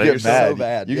get mad at yourself? so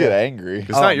bad. You Yeah. get angry. It's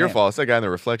not your man. fault. It's that guy in the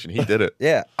reflection. He did it.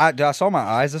 Yeah. I saw my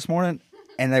eyes this morning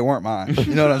and they weren't mine.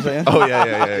 You know what I'm saying? Oh,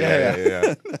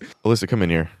 yeah. Alyssa, come in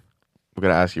here. We're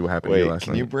going to ask you what happened to you Wait, last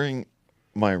can night. you bring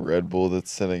my Red Bull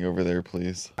that's sitting over there,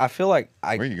 please? I feel like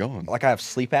Where are you going? Like I have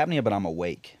sleep apnea, but I'm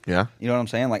awake. Yeah? You know what I'm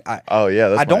saying? Like Oh yeah,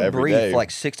 that's I don't my every breathe day. for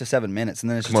like 6 to 7 minutes, and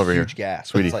then it's Come just over a here, huge gas.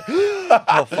 sweetie. It's like,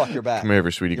 oh fuck, you're back. Come here,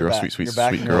 sweetie You're girl. back. Sweet You're back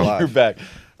sweet in your girl. life. You're back.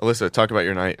 Alyssa, talk about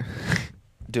your night.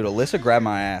 Dude, Alyssa grabbed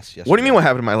my ass yesterday. What do you mean what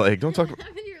happened to my leg? Don't talk. What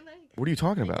happened to your leg? What are you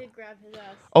talking I about? did grab his ass.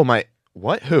 Oh, my.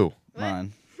 What? Who?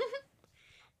 Mine.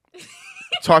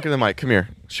 Talking to Mike. Come here.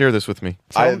 Share this with me.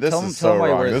 This tell him- is tell so him why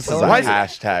you're wrong. with- This tell is him a why you-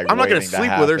 hashtag. I'm not going to waiting sleep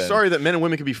with her. happen. Sorry that men and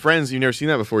women can be friends. You've never seen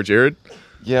that before, Jared.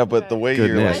 Yeah, but the way you're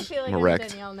Goodness. I like, feel like I'm I'm erect.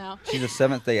 Danielle now. She's a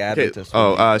Seventh Day Okay. Adventist.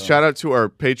 Shout out to our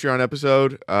Patreon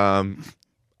episode.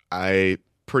 I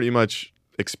pretty much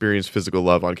experienced physical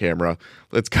love on camera.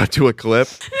 Let's cut to a clip.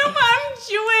 No, I'm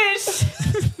Jewish.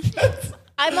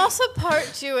 I'm also part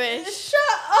Jewish. Shut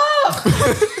up.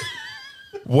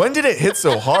 When did it hit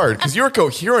so hard? Because you were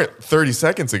coherent 30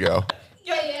 seconds ago.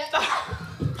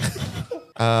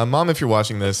 Mom, if you're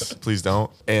watching this, please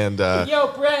don't. And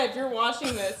Yo, Brett, if you're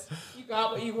watching this, you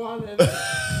got what you wanted.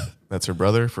 that's her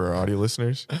brother for our audio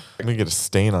listeners. I'm going to get a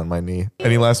stain on my knee.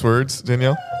 Any last words,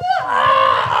 Danielle?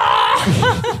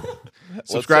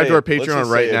 Subscribe to our let's Patreon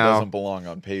just right say It now. doesn't belong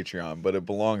on Patreon, but it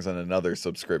belongs on another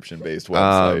subscription-based Um,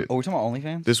 website. Oh, we talking about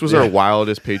OnlyFans? This was our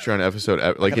wildest Patreon episode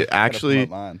ever. Like, it actually.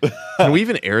 Mine. Can we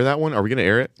even air that one? Are we going to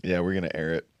air it? Yeah, we're gonna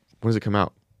air it When does it come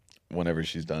out? whenever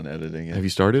she's done editing it. Have you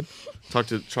started? Talk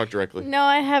directly. No,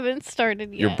 I haven't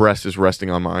started yet. Your breast is resting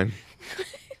on mine.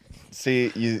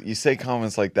 See, you say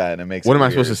comments like that, and it makes. What it am I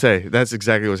weird. supposed to say? That's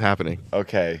exactly what's happening.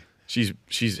 Okay. She's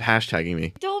hashtagging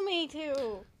me. told me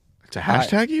to. To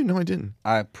hashtag you? No, I didn't.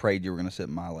 I prayed you were going to sit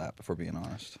in my lap, if we're being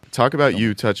honest. Talk about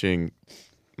you touching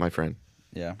my friend.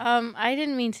 Yeah. I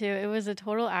didn't mean to. It was a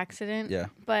total accident. Yeah.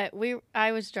 But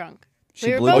I was drunk. She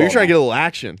we were blew Oh, both you're balled trying to get a little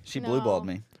action. She blue balled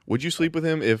me. Would you sleep with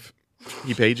him if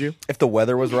he paid you? If the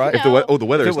weather was right. If the No. the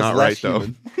weather If it is was not less right though.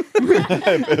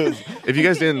 humid. If you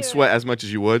guys didn't sweat as much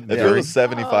as you would If during, it was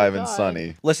 75 and God.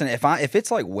 sunny, Listen, if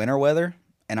it's like winter weather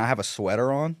and I have a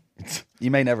sweater on, you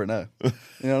may never know. You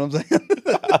know what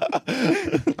I'm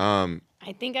saying?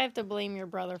 I think I have to blame your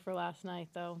brother for last night,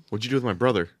 though. what'd you do with my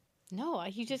brother? No,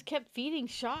 he just kept feeding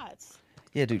shots.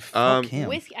 Yeah, dude, fuck him.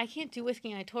 Whiskey. I can't do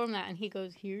whiskey, and I told him that, and he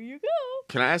goes, "Here you go."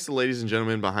 Can I ask the ladies and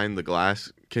gentlemen behind the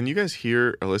glass? Can you guys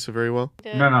hear Alyssa very well?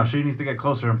 No, she needs to get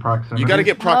closer in proximity. You got to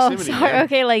get proximity. Oh, sorry. Man.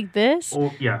 Okay, like this.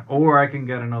 Or I can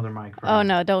get another mic. Oh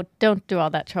no, don't do all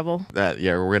that trouble. We're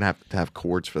gonna have to have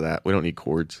cords for that. We don't need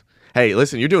cords. Hey,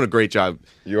 listen, you're doing a great job.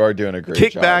 You are doing a great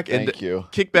Kick job. back Thank you.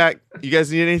 Kick back. You guys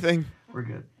need anything? We're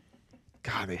good.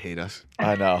 God, they hate us.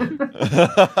 I know.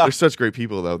 They're such great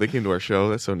people, though. They came to our show.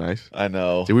 That's so nice. I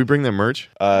know. Did we bring them merch?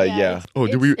 Yeah. Oh,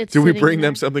 did we bring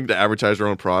them something to advertise our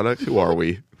own products? Who are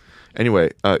we?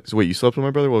 Anyway, so wait, you slept with my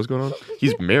brother? What was going on?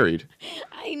 He's married.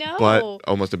 I know. But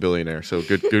almost a billionaire. So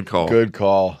good call. Good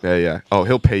call. Yeah. Oh,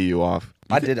 he'll pay you off.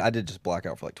 I did just black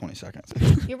out for like 20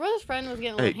 seconds. Your brother's friend was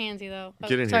getting a little handsy though.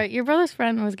 Get in sorry, here. your brother's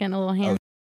friend was getting a little handsy.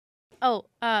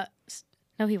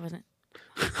 No, he wasn't.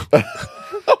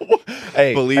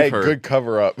 Hey, Believe her. Good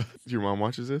cover up. Your mom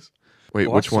watches this? Wait,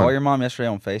 Well, which I one? saw your mom yesterday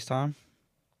on FaceTime.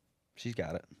 She's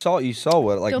got it. You saw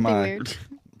what like Don't be my weird.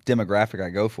 demographic I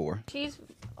go for. She's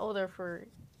older for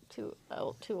too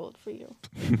old for you.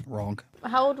 Wrong.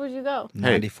 How old would you go? Hey,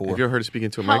 94. have you ever heard of speaking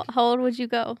to a mic? How old would you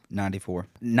go? 94.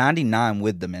 99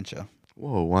 with dementia.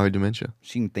 Whoa, why dementia?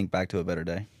 She can think back to a better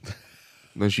day.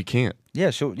 No, she can't. Yeah,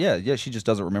 she just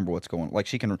doesn't remember what's going on. Like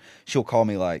she'll call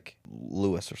me like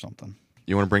Lewis or something.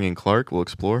 You want to bring in Clark? We'll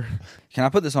explore. Can I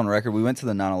put this on record? We went to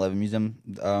the 9/11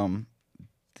 museum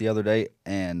the other day,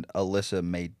 and Alyssa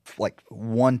made like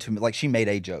one too like she made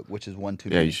a joke, which is one too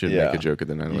Yeah, many. you should make a joke at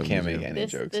the 9/11 You can't museum. make any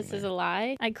jokes. This in is there. a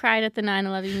lie. I cried at the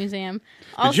 9/11 museum.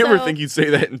 Did you ever think you'd say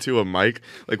that into a mic?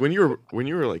 Like when you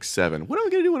were like 7, what am I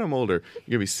gonna do when I'm older?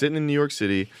 You're gonna be sitting in New York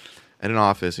City at an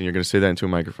office and you're gonna say that into a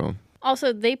microphone.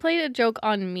 Also, they played a joke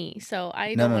on me, so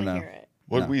I don't want to hear it.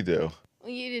 What'd we do?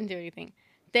 Well, you didn't do anything.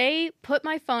 They put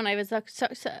my phone. I was Those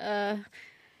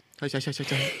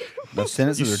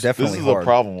sentences are definitely This is hard. a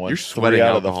problem when You're sweating 3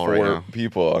 out of the alcohol 4 right now.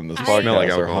 people on this I podcast smell like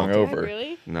are alcohol. hungover.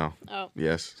 Really? No. Oh,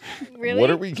 Yes. really? What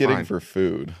are we getting Fine. for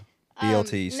food?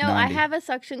 BLTs. No, I 90. have a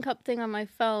suction cup thing on my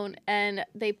phone, and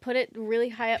they put it really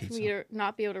high up for me to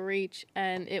not be able to reach,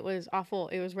 and it was awful.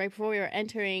 It was right before we were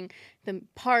entering the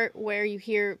part where you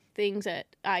hear things that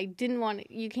I didn't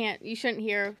want. You shouldn't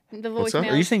hear the What's up?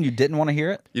 voicemail. Are you saying you didn't want to hear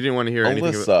it? You didn't want to hear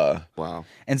anything. Alyssa. Wow.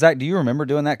 And Zach, do you remember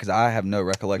doing that? Because I have no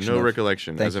recollection. No of-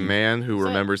 recollection. Thank As a you. man who So-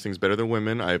 remembers things better than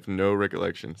women, I have no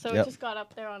recollection. So Yep. it just got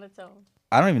up there on its own.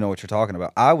 I don't even know what you're talking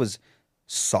about. I was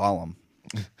solemn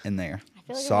in there.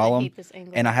 I feel like Solemn. I'm gonna hate this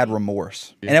angle. And I had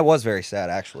remorse. And it was very sad,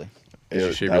 actually. Did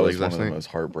you shave that your was legs one last of the night? most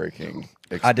heartbreaking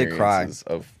I did cry. experiences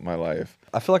of my life.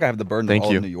 I feel like I have the burden Thank of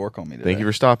all you. of New York on me today. Thank you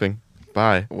for stopping.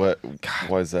 Bye. What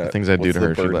was that? the things I'd do What's to the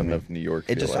her if she let burden me. of New York.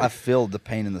 It feel just, like? I feel the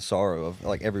pain and the sorrow of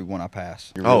like everyone I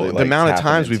pass. You're Oh, really, the like, amount of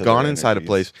tapping times we've into gone their inside a energies.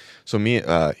 place. So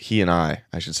he and I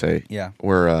should say, Yeah.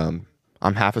 we're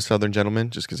I'm half a Southern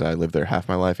gentleman just because I lived there half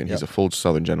my life, and he's a Yep. full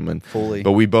Southern gentleman. Fully.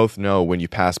 But we both know when you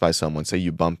pass by someone, say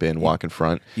you bump in, walk in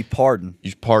front, You pardon.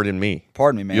 you pardon me.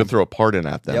 Pardon me, man. You'll throw a pardon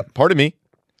at them. Yep. Pardon me,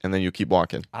 and then you keep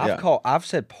walking. I've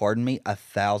said pardon me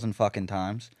 1,000 fucking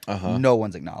times. No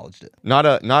one's acknowledged it. Not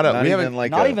a. Not we even haven't like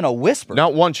Not even a whisper.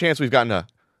 not one chance we've gotten a.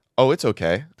 Oh, it's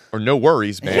okay, or no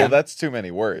worries, man. Well, that's too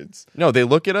many words. No, they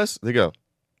look at us, they go,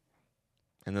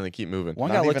 and then they keep moving. One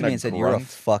Not guy looked even at me a and said, "You're a grunt?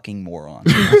 fucking moron."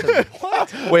 I said,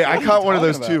 what? Wait, I caught one of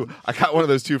those talking too. I caught one of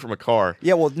those two from a car.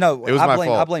 Yeah, well, no, It was I my blame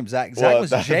fault. I blame Zach. Zach Well, was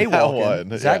that jaywalking.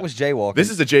 one, Zach yeah. was jaywalking. This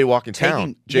is a jaywalking town.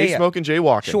 Taking- Jay smoking,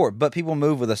 jaywalking. Sure, but people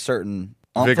move with a certain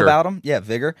oomph Vigor. about them. Yeah,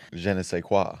 vigor. Je ne sais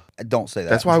quoi. Don't say that.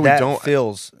 That's why we That don't-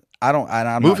 feels. I don't. And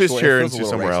I'm Move not his sure, it chair feels a into little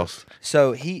somewhere racist. else.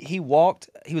 So he walked.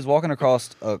 He was walking across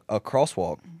a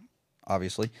crosswalk,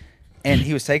 obviously, and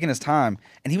he was taking his time,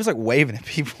 and he was like waving at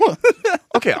people.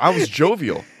 Okay, I was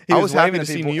jovial. I was happy waving to at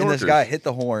see people, New Yorkers. And this guy hit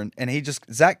the horn, and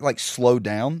Zach like slowed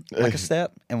down like a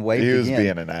step and waved He was again.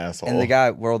 being an asshole. And the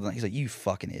guy whirled. He's like, "You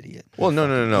fucking idiot." Well,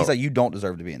 no. He's like, "You don't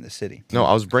deserve to be in this city." No,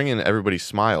 I was bringing everybody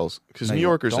smiles because No, New you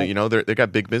Yorkers, don't. you know, they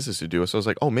got big business to do. So I was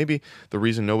like, oh, maybe the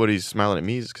reason nobody's smiling at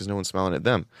me is because no one's smiling at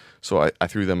them. So I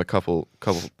threw them a couple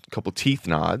teeth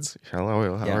nods.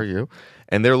 Hello, how Yeah. are you?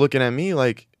 And they're looking at me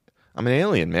like I'm an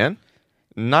alien, man.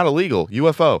 Not illegal,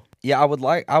 UFO. Yeah, I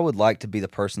would like to be the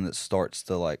person that starts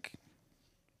to like,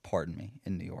 pardon me,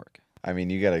 in New York. I mean,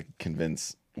 you got to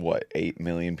convince what 8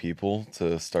 million people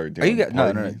to start Are doing. you got, no,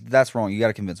 pardon me? that's wrong. You got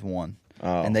to convince one,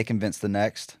 Oh. and they convince the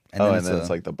next, and Oh, then and then it's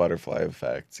like the butterfly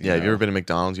effect. Yeah, have you know? ever been to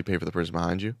McDonald's? You pay for the person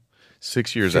behind you.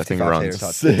 6 years that thing 55 runs. tater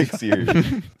tots. 6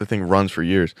 years? The thing runs for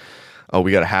years. Oh,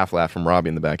 we got a half laugh from Robbie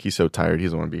in the back. He's so tired. He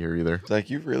doesn't want to be here either. It's like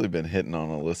you've really been hitting on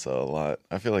Alyssa a lot.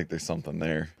 I feel like there's something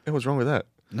there. Hey, what's wrong with that?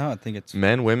 No, I think it's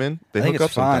Men, women, they I think hook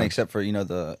it's up fine, sometimes. except for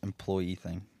the employee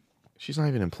thing. She's not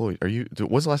even employed. Are you?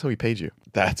 When's the last time we paid you?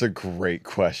 That's a great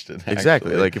question.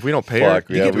 Exactly. actually. Like if we don't pay Fuck,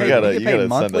 her, yeah, You get paid send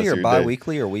monthly us or your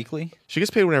bi-weekly or weekly? she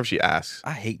gets paid whenever she asks.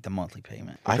 I hate the monthly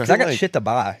payment. I 'Cause feel I got like- shit to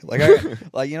buy. Like,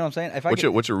 like you know what I'm saying? If I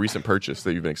What's your recent purchase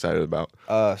that you've been excited about?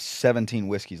 17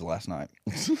 whiskeys last night.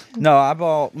 No, I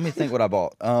bought. Let me think what I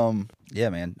bought. Yeah,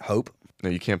 man, Hope. No,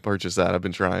 you can't purchase that. I've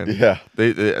been trying. Yeah.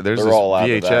 There's They're this all out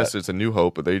of VHS. that. It's a New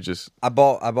Hope, but they just. I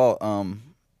bought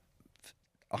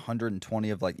 120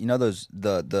 of like those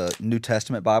the New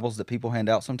Testament Bibles that people hand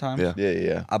out sometimes. Yeah.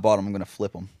 Yeah. I bought them. I'm gonna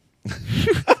flip them.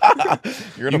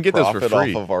 You're can gonna get those for profit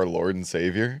free. off of our Lord and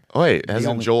Savior. Oh wait, hasn't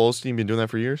only- Joel Osteen been doing that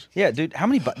for years? Yeah, dude. How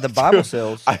many the Bible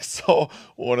sales? I saw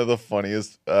one of the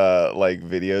funniest like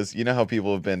videos. You know how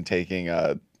people have been taking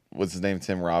what's his name,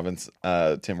 Tim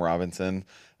Robinson.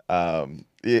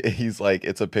 He's like,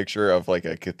 it's a picture of like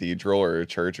a cathedral or a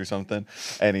church or something,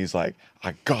 and he's like,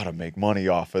 I gotta make money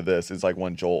off of this. It's like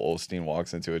when Joel Osteen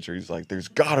walks into a church, he's like, there's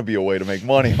gotta be a way to make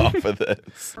money off of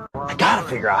this. I gotta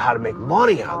figure out how to make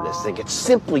money on this thing. It's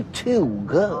simply too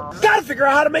good. Gotta figure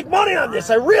out how to make money on this.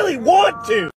 I really want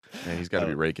to. Yeah, he's got to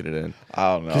be raking it in.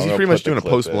 I don't know. Because he's I'm pretty gonna much put the doing a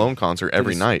clip Post in. Malone concert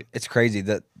every night. It's crazy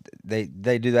that they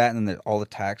do that and then all the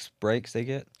tax breaks they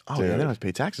get. Oh yeah, they don't have to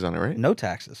pay taxes on it, right? No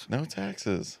taxes. No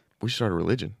taxes. We should start a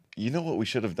religion. You know what we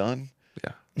should have done?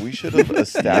 Yeah. We should have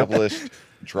established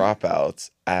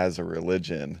Dropouts as a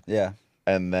religion, Yeah.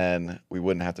 and then we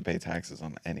wouldn't have to pay taxes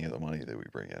on any of the money that we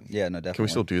bring in. Yeah. No, definitely. Can we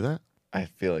still do that? I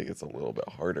feel like it's a little bit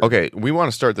harder. Okay, we want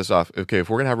to start this off. Okay,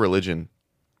 if we're gonna have religion,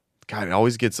 God, it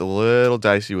always gets a little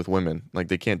dicey with women. Like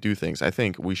they can't do things. I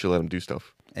think we should let them do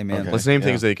stuff. Amen. Okay. Let's name Yeah.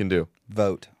 things they can do.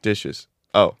 Vote. Dishes.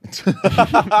 Oh,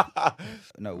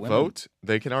 No. Women. vote.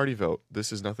 They can already vote.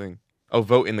 This is nothing. Oh,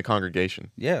 vote in the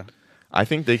congregation. Yeah. I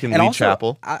think they can And lead also,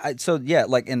 chapel. so yeah,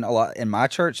 like in my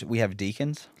church we have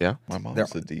deacons. Yeah. My mom's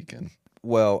They're- a deacon.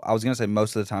 Well, I was gonna say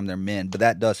most of the time they're men, but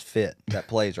that does fit. That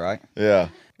plays right. Yeah.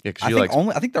 Yeah, because I she think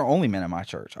likes. I think they're only men in my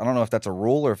church. I don't know if that's a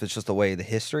rule or if it's just the way of the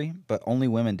history, but only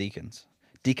women deacons,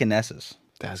 deaconesses.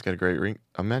 That's got a great ring.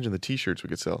 Imagine the T-shirts we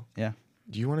could sell. Yeah.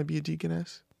 Do you want to be a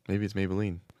deaconess? Maybe it's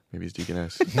Maybelline. Maybe it's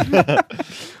deaconess.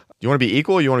 You want to be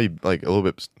equal? Or you want to be like a little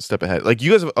bit step ahead? Like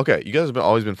you guys have. Okay, you guys have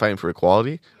always been fighting for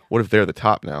equality. What if they're the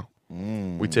top now?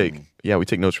 We take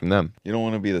notes from them. You don't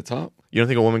want to be the top? You don't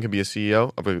think a woman can be a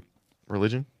CEO of a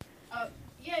religion?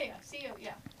 Yeah, CEO,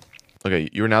 yeah. Okay,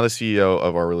 you are now the CEO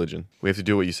of our religion. We have to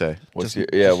do what you say. What's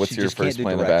Just- your what's she your just can't first do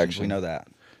plan of directions. action? We know that.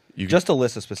 You Just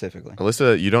Alyssa specifically.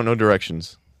 Alyssa, you don't know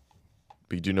directions,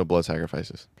 but you do know blood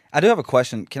sacrifices. I do have a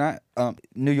question. Can I?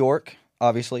 New York,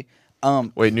 obviously.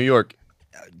 Wait, New York.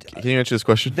 Can you answer this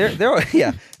question?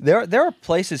 There are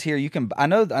places here you can. I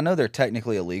know they're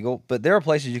technically illegal, but there are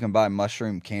places you can buy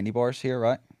mushroom candy bars here,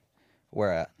 right?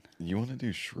 Where at? You want to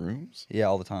do shrooms? Yeah,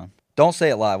 all the time. Don't say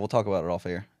it live. We'll talk about it off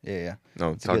air. Yeah.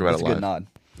 No, It's a talk good- about that's it a good live. nod.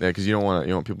 Yeah, because you don't want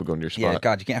people going to your spot. Yeah,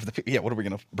 God, you can't have the. Yeah, what are we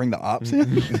gonna bring the ops in?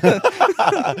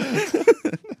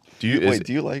 Do you? Wait,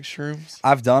 do you like shrooms?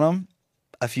 I've done them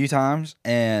a few times,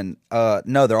 and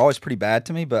no, they're always pretty bad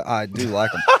to me, but I do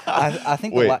like them. I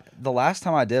think Wait. the last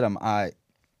time I did them, I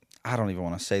don't even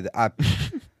want to say that.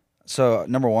 So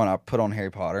number one, I put on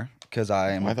Harry Potter because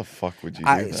I am. Why the fuck would you do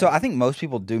that? So I think most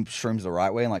people do shrooms the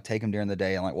right way and like take them during the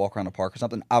day and like walk around the park or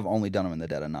something. I've only done them in the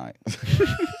dead of night.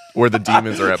 Where the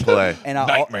demons are at play. And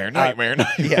nightmare.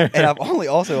 Yeah, and I've only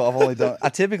done. I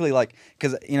typically like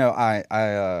because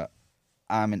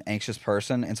I'm an anxious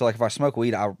person, and so like if I smoke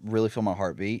weed, I really feel my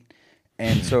heart beat,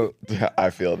 and so I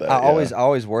feel that. I yeah.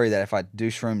 always worry that if I do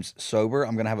shrooms sober,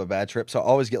 I'm gonna have a bad trip. So I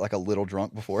always get like a little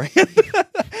drunk beforehand.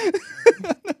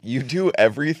 You do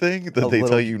everything that they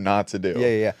tell you not to do.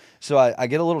 Yeah. So I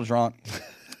get a little drunk.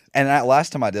 And that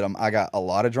last time I did them, I got a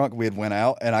lot of drunk. We had went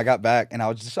out, and I got back, and I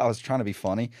was trying to be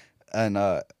funny, and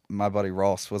my buddy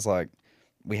Ross was like,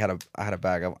 I had a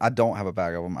bag of. I don't have a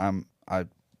bag of them. I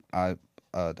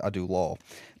do law,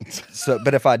 so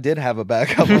but if I did have a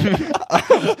bag of them, if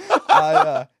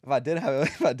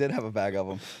I did have a bag of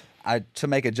them, to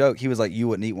make a joke, he was like, you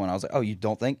wouldn't eat one. I was like, oh, you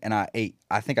don't think? And I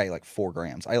think I ate like 4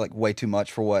 grams. I ate like way too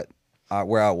much for what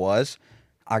where I was.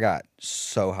 I got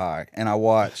so high, and I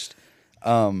watched.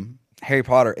 Harry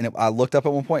Potter, and I looked up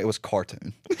at one point. It was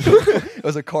cartoon. It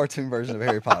was a cartoon version of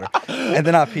Harry Potter, and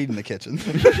then I peed in the kitchen.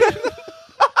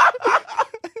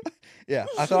 Yeah,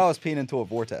 I thought I was peeing into a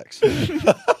vortex.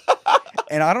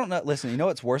 And I don't know. Listen, you know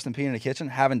what's worse than peeing in the kitchen?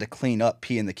 Having to clean up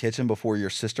pee in the kitchen before your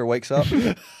sister wakes up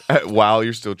While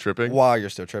you're still tripping. while you're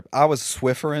still tripping. I was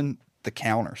Swiffering the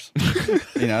counters.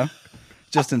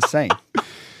 Just insane.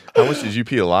 How much did you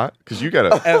pee? A lot? Because you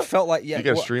gotta. And it felt like You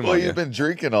gotta stream Well, on you've you. been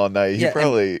drinking all night.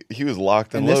 Yeah, He was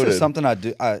locked and And this loaded. is something I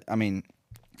do. I mean,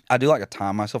 I do like to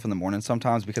time myself in the morning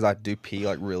sometimes because I do pee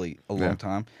like really a long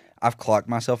time. I've clocked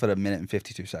myself at 1 minute and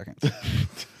 52 seconds.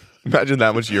 Imagine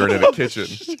that much urine in a kitchen.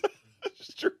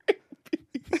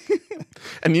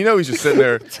 And you know he's just sitting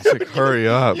there. It's like, hurry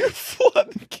up. You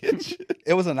flood the kitchen.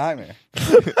 It was a nightmare.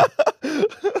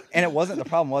 And it wasn't, the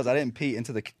problem was I didn't pee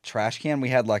into the trash can. We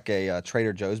had like a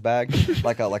Trader Joe's bag,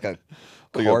 like a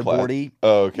cardboardy.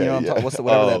 Oh, okay. You know what I'm talking, what's the,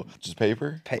 whatever that. Just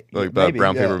paper? Like that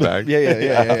brown paper bag?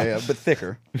 Yeah. But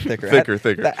thicker. Thicker.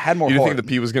 That had more You didn't heart. think the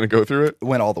pee was going to go through it?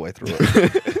 Went all the way through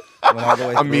it. Went all the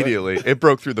way through Immediately. It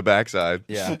broke through the backside.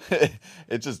 Yeah.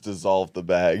 It just dissolved the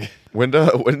bag. When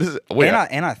does wait,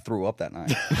 and I threw up that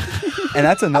night. And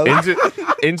that's another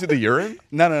into the urine?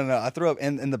 No. I threw up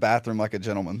in the bathroom like a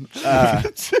gentleman. I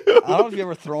don't know if you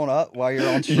ever thrown up while you're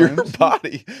on shrooms. Your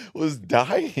body was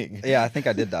dying. Yeah, I think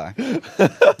I did die.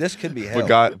 This could be hell.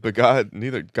 But God,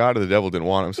 neither God or the devil didn't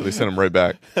want him, so they sent him right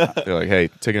back. They're like, hey,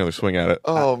 take another swing at it.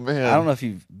 Oh, man. I don't know if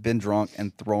you've been drunk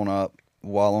and thrown up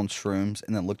while on shrooms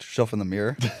and then looked yourself in the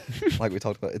mirror like we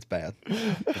talked about. It's bad.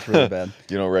 It's really bad.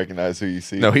 You don't recognize who you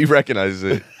see. No, he recognizes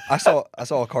it. I saw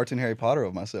a cartoon Harry Potter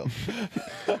of myself.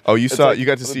 Oh, you got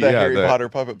to see the Harry Potter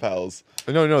puppet pals.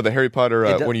 No, the Harry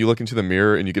Potter when you look into the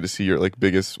mirror and you get to see your like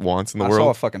biggest wants in the world. I saw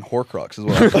a fucking Horcrux is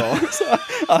what I saw.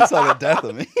 I saw the death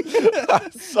of me. I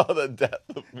saw the death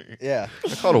of me. Yeah.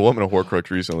 I called a woman a Horcrux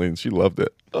recently and she loved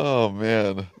it. Oh,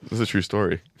 man. This is a true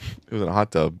story. It was in a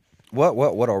hot tub.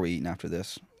 What are we eating after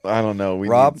this? I don't know. We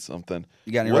Rob, need something.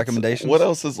 You got any recommendations? What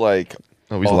else is like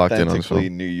he's locked in on this authentically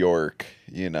one. New York,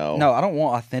 you know? No, I don't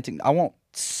want authentic. I want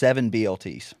 7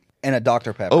 BLTs and a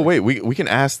Dr. Pepper. Oh, wait. We can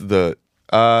ask the...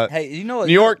 hey, you know...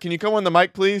 New York, can you come on the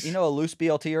mic, please? You know a loose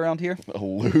BLT around here? A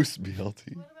loose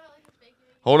BLT?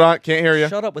 Hold on. Can't hear you.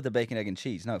 Shut up with the bacon, egg, and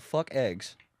cheese. No, fuck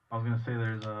eggs. I was gonna say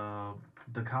there's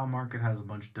the cow market has a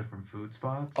bunch of different food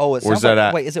spots. Oh, it Where's sounds like, that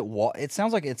at? Wait, is it it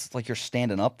sounds like it's like you're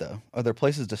standing up though. Are there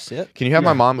places to sit? Can you have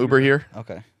my mom Uber here?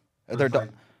 Okay. So They're it's like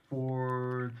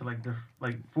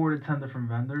 4 to 10 different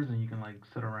vendors, and you can like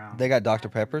sit around. They got Dr.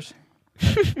 Peppers.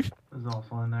 There's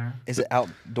also in there. Is it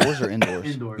outdoors or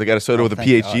indoors? Indoors. They got a soda with a thank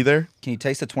PhD God. there? Can you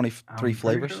taste the 23 I'm pretty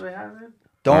flavors? Sure they have it.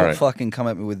 Don't All right. fucking come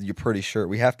at me with you're pretty sure.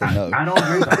 We have to know. I don't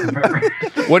drink Dr. Pepper.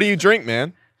 What do you drink,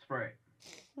 man? Sprite.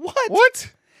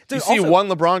 What? Dude, you see also- one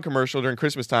LeBron commercial during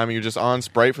Christmas time and you're just on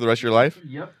Sprite for the rest of your life?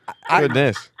 Yep.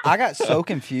 Goodness. I got so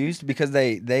confused because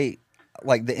they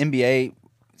like the NBA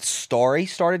Starry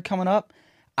started coming up.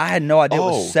 I had no idea it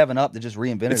was 7-Up that just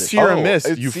reinvented It's it. Sierra Mist,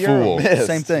 it's you Sierra fool. Mist.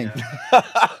 Same thing.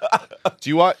 Do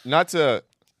you watch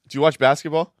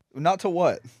basketball? Not to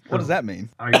what? What does that mean?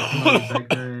 Are you familiar with the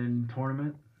Dykeman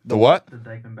tournament? The what? The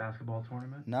Dykeman basketball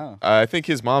tournament? No. I think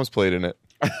his mom's played in it.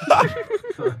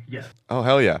 So, yes. Oh,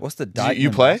 hell yeah. What's the Do you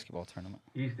Dykeman play? basketball tournament?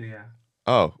 Used to, yeah.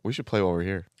 Oh, we should play while we're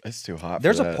here. It's too hot.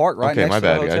 There's for a that. park right Okay, next my to the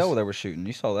bad, hotel guys. where they were shooting.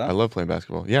 You saw that? I love playing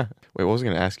basketball. Yeah. Wait, what was I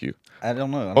going to ask you? I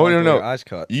don't know. Oh, like no. your eyes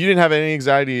cut. You didn't have any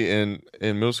anxiety in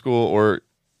middle school or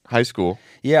high school.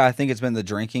 Yeah, I think it's been the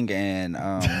drinking and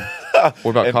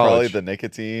What about And probably college? the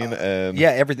nicotine and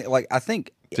yeah, everything. Like I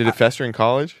think Did it fester in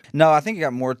college? no, I think it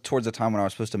got more towards the time when I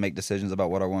was supposed to make decisions about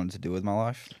what I wanted to do with my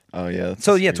life. Oh yeah.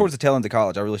 So yeah, towards the tail end of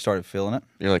college, I really started feeling it.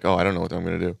 You're like, oh, I don't know what I'm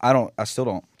going to do. I still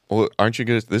don't. Well, aren't you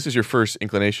good? This is your first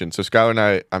inclination. So Skylar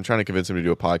and I'm trying to convince him to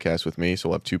do a podcast with me. So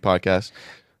we'll have 2 podcasts.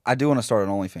 I do want to start an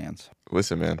OnlyFans,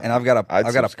 Listen, man, and I've got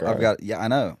subscribe. yeah, I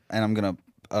know, and I'm gonna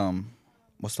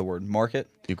what's the word? Market?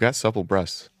 you've got supple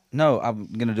breasts. No, I'm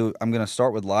gonna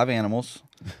start with live animals.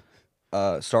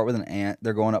 Start with an ant.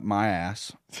 They're going up my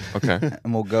ass, Okay.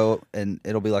 and we'll go, and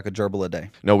it'll be like a gerbil a day.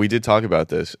 No, we did talk about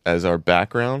this as our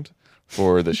background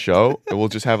for the show. And we'll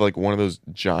just have like one of those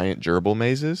giant gerbil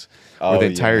mazes for the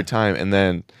entire yeah. time. And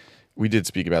then we did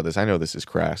speak about this. I know this is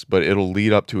crass, but it'll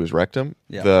lead up to his rectum,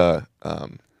 Yeah. the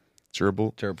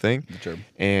gerbil thing. The gerbil.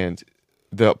 And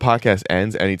the podcast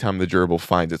ends anytime the gerbil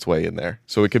finds its way in there.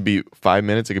 So it could be 5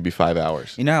 minutes, it could be 5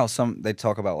 hours. You know how they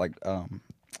talk about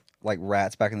like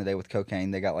rats back in the day with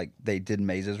cocaine, they did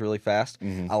mazes really fast.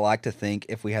 I like to think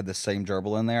if we had the same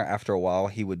gerbil in there, after a while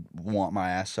he would want my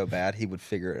ass so bad he would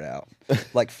figure it out.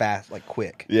 Like fast, like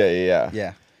quick. Yeah.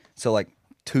 Yeah. So like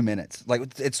 2 minutes.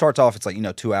 Like it starts off, it's like,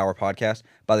 2-hour podcast.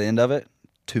 By the end of it,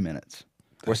 2 minutes.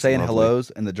 We're saying lovely. hellos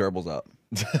and the gerbil's up.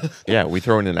 Yeah, we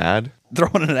throw in an ad.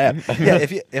 Throwing an ad. Yeah,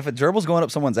 if a gerbil's going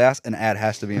up someone's ass, an ad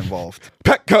has to be involved.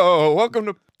 Petco, welcome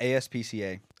to.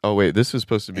 ASPCA. Oh wait, this was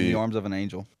supposed to In be. the arms of an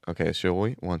angel. Okay, shall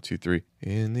we? 1, 2, 3.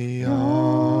 In the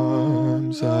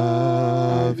arms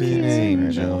of an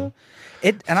angel,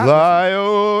 fly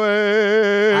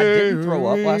away. I didn't throw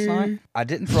up last night.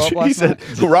 He said,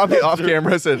 Robbie off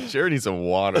camera said, Jared needs some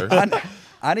water.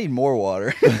 I need more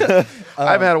water.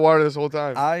 I've had water this whole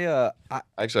time.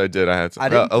 Actually, I did. I had some. I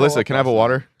didn't throw Alyssa, up can I have a last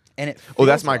water? night. And it. Oh,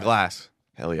 that's feels my like- glass.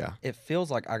 Hell yeah. It feels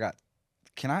like I got.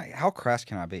 Can I? How crass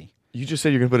can I be? You just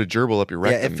said you're gonna put a gerbil up your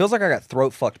rectum. Yeah, it feels like I got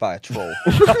throat fucked by a troll.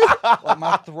 Like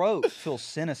my throat feels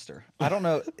sinister. I don't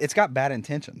know. It's got bad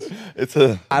intentions.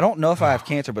 I don't know if I have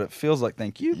cancer, but it feels like.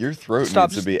 Thank you. Your throat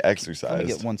Stop, needs to be exercised. Let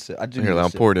me get one sip. I do. Here, need a I'll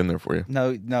sip. pour it in there for you.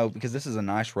 No, because this is a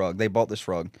nice rug. They bought this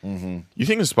rug. Mm-hmm. You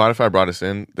think if Spotify brought us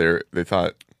in, they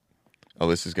thought, oh,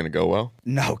 this is gonna go well?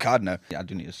 No, God, no. Yeah, I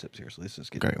do need a sip. Seriously, this is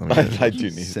getting. Okay, I do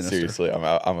need sinister. seriously.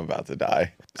 I'm about to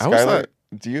die. I was Skylar, not-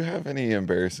 do you have any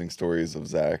embarrassing stories of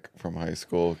Zach from high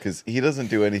school? Because he doesn't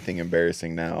do anything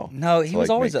embarrassing now. No, he to, was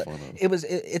like, always make a. fun of.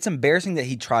 It's embarrassing that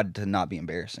he tried to not be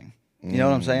embarrassing. You know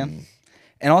what I'm saying?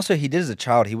 And also, he did as a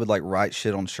child. He would like write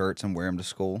shit on shirts and wear them to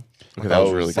school. Okay, that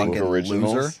was really Fucking cool.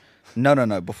 Originals? loser.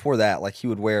 No. Before that, like he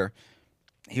would wear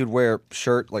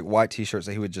shirt like white t-shirts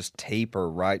that he would just tape or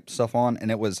write stuff on,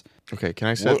 and it was Okay, can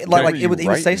I say? he would say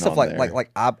writing stuff on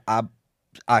like there?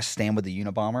 I stand with the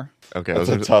Unabomber. Okay, That's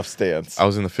a tough stance. I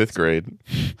was in the 5th grade,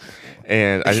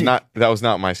 and I did not. That was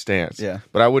not my stance. Yeah.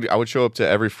 But I would show up to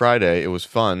every Friday. It was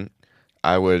fun.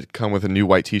 I would come with a new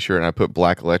white T-shirt and I put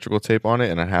black electrical tape on it,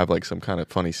 and I'd have like some kind of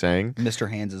funny saying. Mr.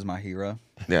 Hands is my hero.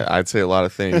 Yeah, I'd say a lot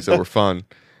of things that were fun,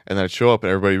 and then I'd show up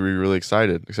and everybody would be really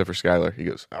excited, except for Skylar. He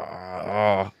goes,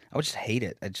 "Ah." I would just hate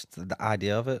it. The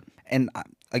idea of it. And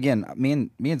again, me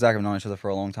and Zach have known each other for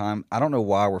a long time. I don't know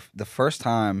why the first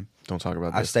time Don't talk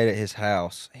about I this. stayed at his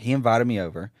house, he invited me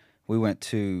over. We went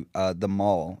to the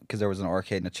mall because there was an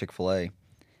arcade and a Chick-fil-A.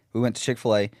 We went to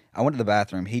Chick-fil-A. I went to the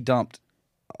bathroom. He dumped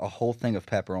a whole thing of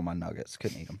pepper on my nuggets.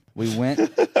 Couldn't eat them. We went.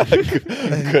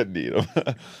 Couldn't eat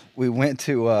them. We went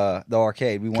to the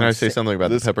arcade. Can I say something about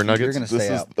the pepper nuggets? You're gonna stay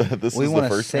out. This We is the wanna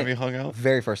first time sit- you hung out?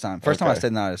 Very first time. First time I Okay. stayed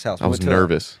the night at his house. I was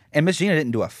nervous. And Miss Gina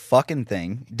didn't do a fucking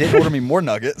thing. Didn't order me more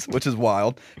nuggets, which is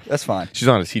wild. That's fine. She's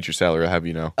on a teacher salary, I'll have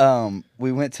you know.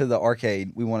 We went to the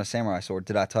arcade. We won a samurai sword.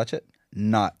 Did I touch it?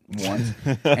 Not once.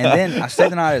 And then I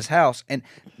stayed the night at his house. And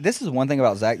this is one thing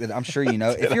about Zach that I'm sure you know.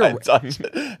 If you're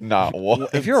not one.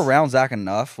 if you're around Zach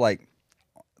enough,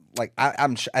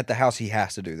 I'm at the house, he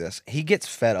has to do this. He gets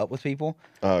fed up with people.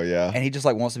 Oh yeah. And he just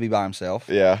like wants to be by himself.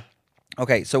 Yeah.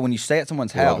 Okay, so when you stay at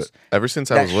someone's Love house, it. Ever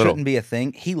since I that was little. shouldn't be a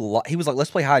thing. He was like, let's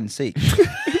play hide and seek.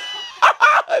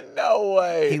 No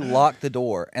way. He locked the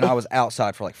door, and I was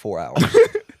outside for like 4 hours.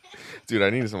 Dude, I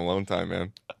needed some alone time,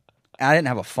 man. And I didn't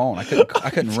have a phone. I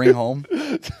couldn't ring home.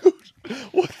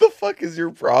 What the fuck is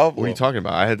your problem? What are you talking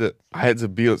about? I had to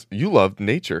be. You loved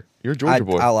nature. You're a Georgia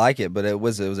boy. I like it, but it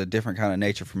was a different kind of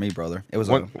nature for me, brother. It was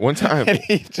one time. And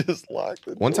he just locked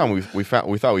the One time we thought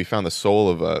we found the soul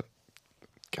of a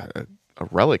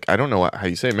relic. I don't know how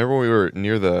you say it. Remember when we were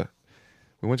near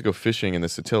we went to go fishing in the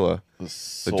Satilla,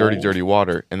 the dirty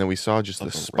water, and then we saw just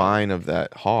the spine of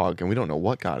that hog, and we don't know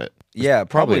what got it. Yeah,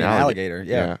 probably an alligator.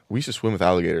 Yeah. We used to swim with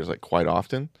alligators like quite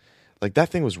often. Like that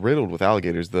thing was riddled with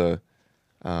alligators.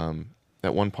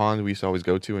 That one pond we used to always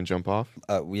go to and jump off.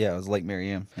 Yeah, it was Lake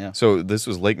Marianne. Yeah. So this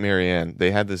was Lake Marianne. They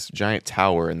had this giant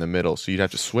tower in the middle, so you'd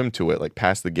have to swim to it, like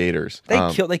past the gators.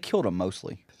 They killed them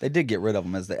mostly. They did get rid of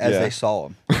them as they saw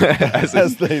them.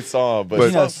 as they saw, but you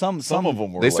know, some of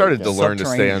them were. They started like, to learn to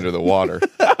stay subterranean. under the water.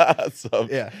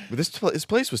 Yeah. But this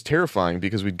place was terrifying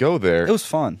because we'd go there. It was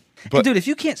fun. But- Hey, dude, if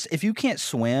you can't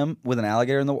swim with an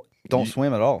alligator in the don't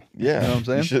swim at all. Yeah, You know what I'm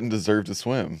saying? You shouldn't deserve to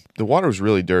swim. The water was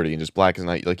really dirty and just black as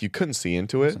night. Like you couldn't see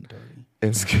into it.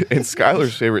 And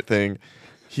Skylar's favorite thing,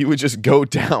 he would just go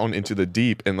down into the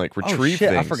deep and like retrieve oh shit,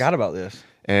 things. I forgot about this.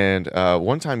 And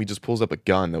one time he just pulls up a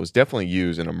gun that was definitely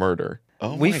used in a murder.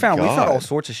 Oh we my found God. all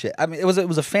sorts of shit. I mean, it was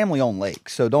a family owned lake,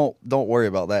 so don't worry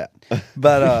about that.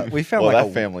 But we found Well, like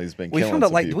that family's been we killing found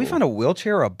some did we people. find a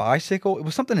wheelchair or a bicycle? It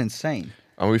was something insane.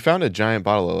 And we found a giant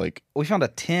bottle of like We found a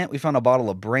tent. We found a bottle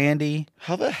of brandy.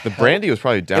 How the the brandy was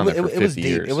probably down there for 50 was deep.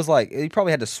 years. It was like you probably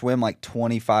had to swim like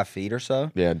 25 feet or so.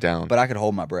 yeah, down. But I could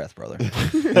hold my breath, brother.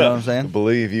 You know what I'm saying?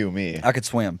 Believe you me. I could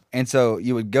swim, and so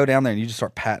you would go down there and you just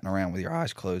start patting around with your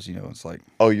eyes closed. You know, it's like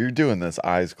Oh, you're doing this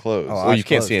eyes closed. Oh, well, eyes you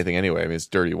can't closed. see anything anyway. I mean, it's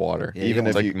dirty water. Yeah, Even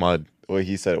it's if like you- mud. Well,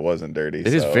 he said it wasn't dirty. It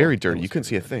is so- very dirty. You couldn't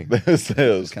see a thing. it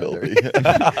was kinda filthy.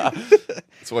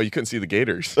 That's why you couldn't see the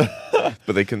gators,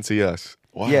 but they couldn't see us.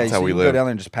 Wow. yeah, That's so how you we would go live. down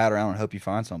there and just pat around and hope you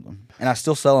find something. And I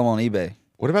still sell them on eBay.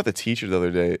 What about the teacher the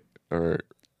other day or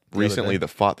recently that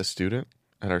fought the student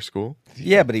at our school?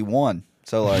 Yeah, but he won.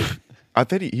 So like, I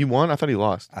thought he won. I thought he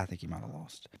lost. I think he might have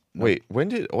lost. Wait, I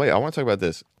want to talk about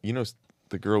this. You know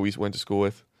the girl we went to school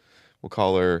with? We'll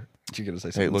call her You're gonna say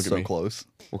Hey, something look at so me. close.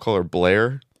 we'll call her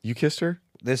Blair. You kissed her?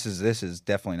 This is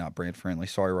definitely not brand friendly.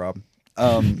 Sorry, Rob.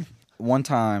 One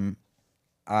time,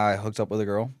 I hooked up with a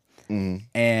girl, Mm.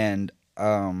 and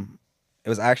it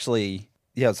was actually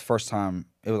it was the first time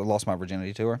I lost my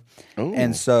virginity to her, Ooh.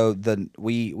 and so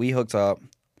we hooked up.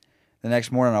 The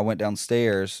next morning, I went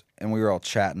downstairs and we were all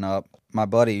chatting up. My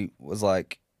buddy was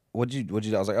like, "What'd you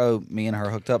do?" I was like, "Oh, me and her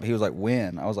hooked up." He was like,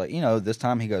 "When?" I was like, this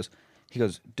time." He goes,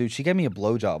 "Dude, she gave me a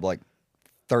blowjob like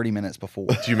 30 minutes before."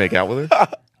 Did you make out with her?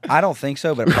 I don't think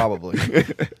so, but probably.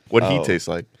 What'd he taste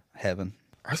like? Heaven.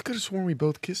 I could have sworn we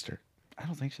both kissed her. I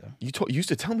don't think so. You used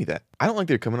to tell me that. I don't like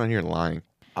they're coming on here and lying.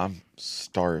 I'm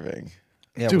starving.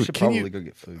 Yeah, Dude, we should can probably you- go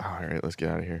get food. All right, let's get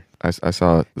out of here. I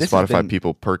saw the This has Spotify been-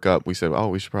 people perk up. We said, "Oh,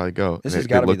 we should probably go." This And has they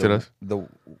got to be looked at us. the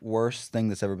worst thing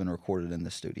that's ever been recorded in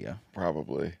this studio.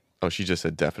 Probably. Oh, she just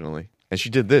said definitely, and she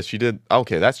did this. She did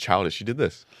okay. That's childish. She did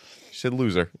this. She said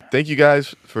loser. Thank you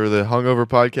guys for the Hungover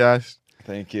podcast.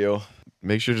 Thank you.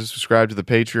 Make sure to subscribe to the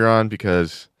Patreon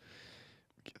because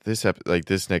this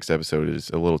next episode is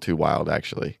a little too wild.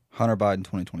 Actually, Hunter Biden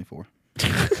 2024.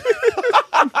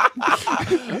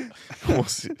 we'll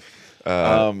see.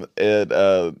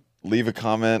 Leave a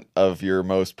comment of your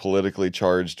most politically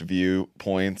charged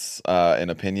viewpoints and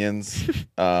opinions.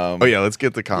 Oh yeah, let's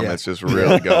get the comments just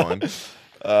really going.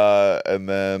 And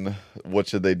then what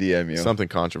should they DM you? Something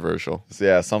controversial. So,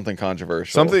 yeah, something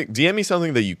controversial. Something. DM me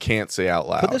something that you can't say out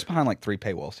loud. Put this behind like 3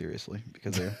 paywalls, seriously,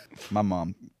 because my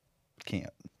mom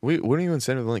can't. We don't even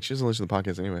send her the link. She doesn't listen to the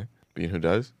podcast anyway. Being who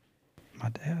does? My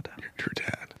dad. Your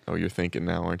dad. Oh, you're thinking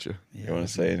now, aren't you? Yeah. You want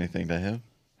to say anything to him?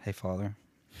 Hey, father.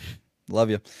 Love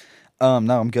you.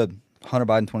 No, I'm good. Hunter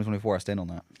Biden 2024. I stand on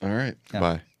that. All right. Yeah.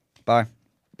 Bye. Bye.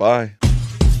 Bye.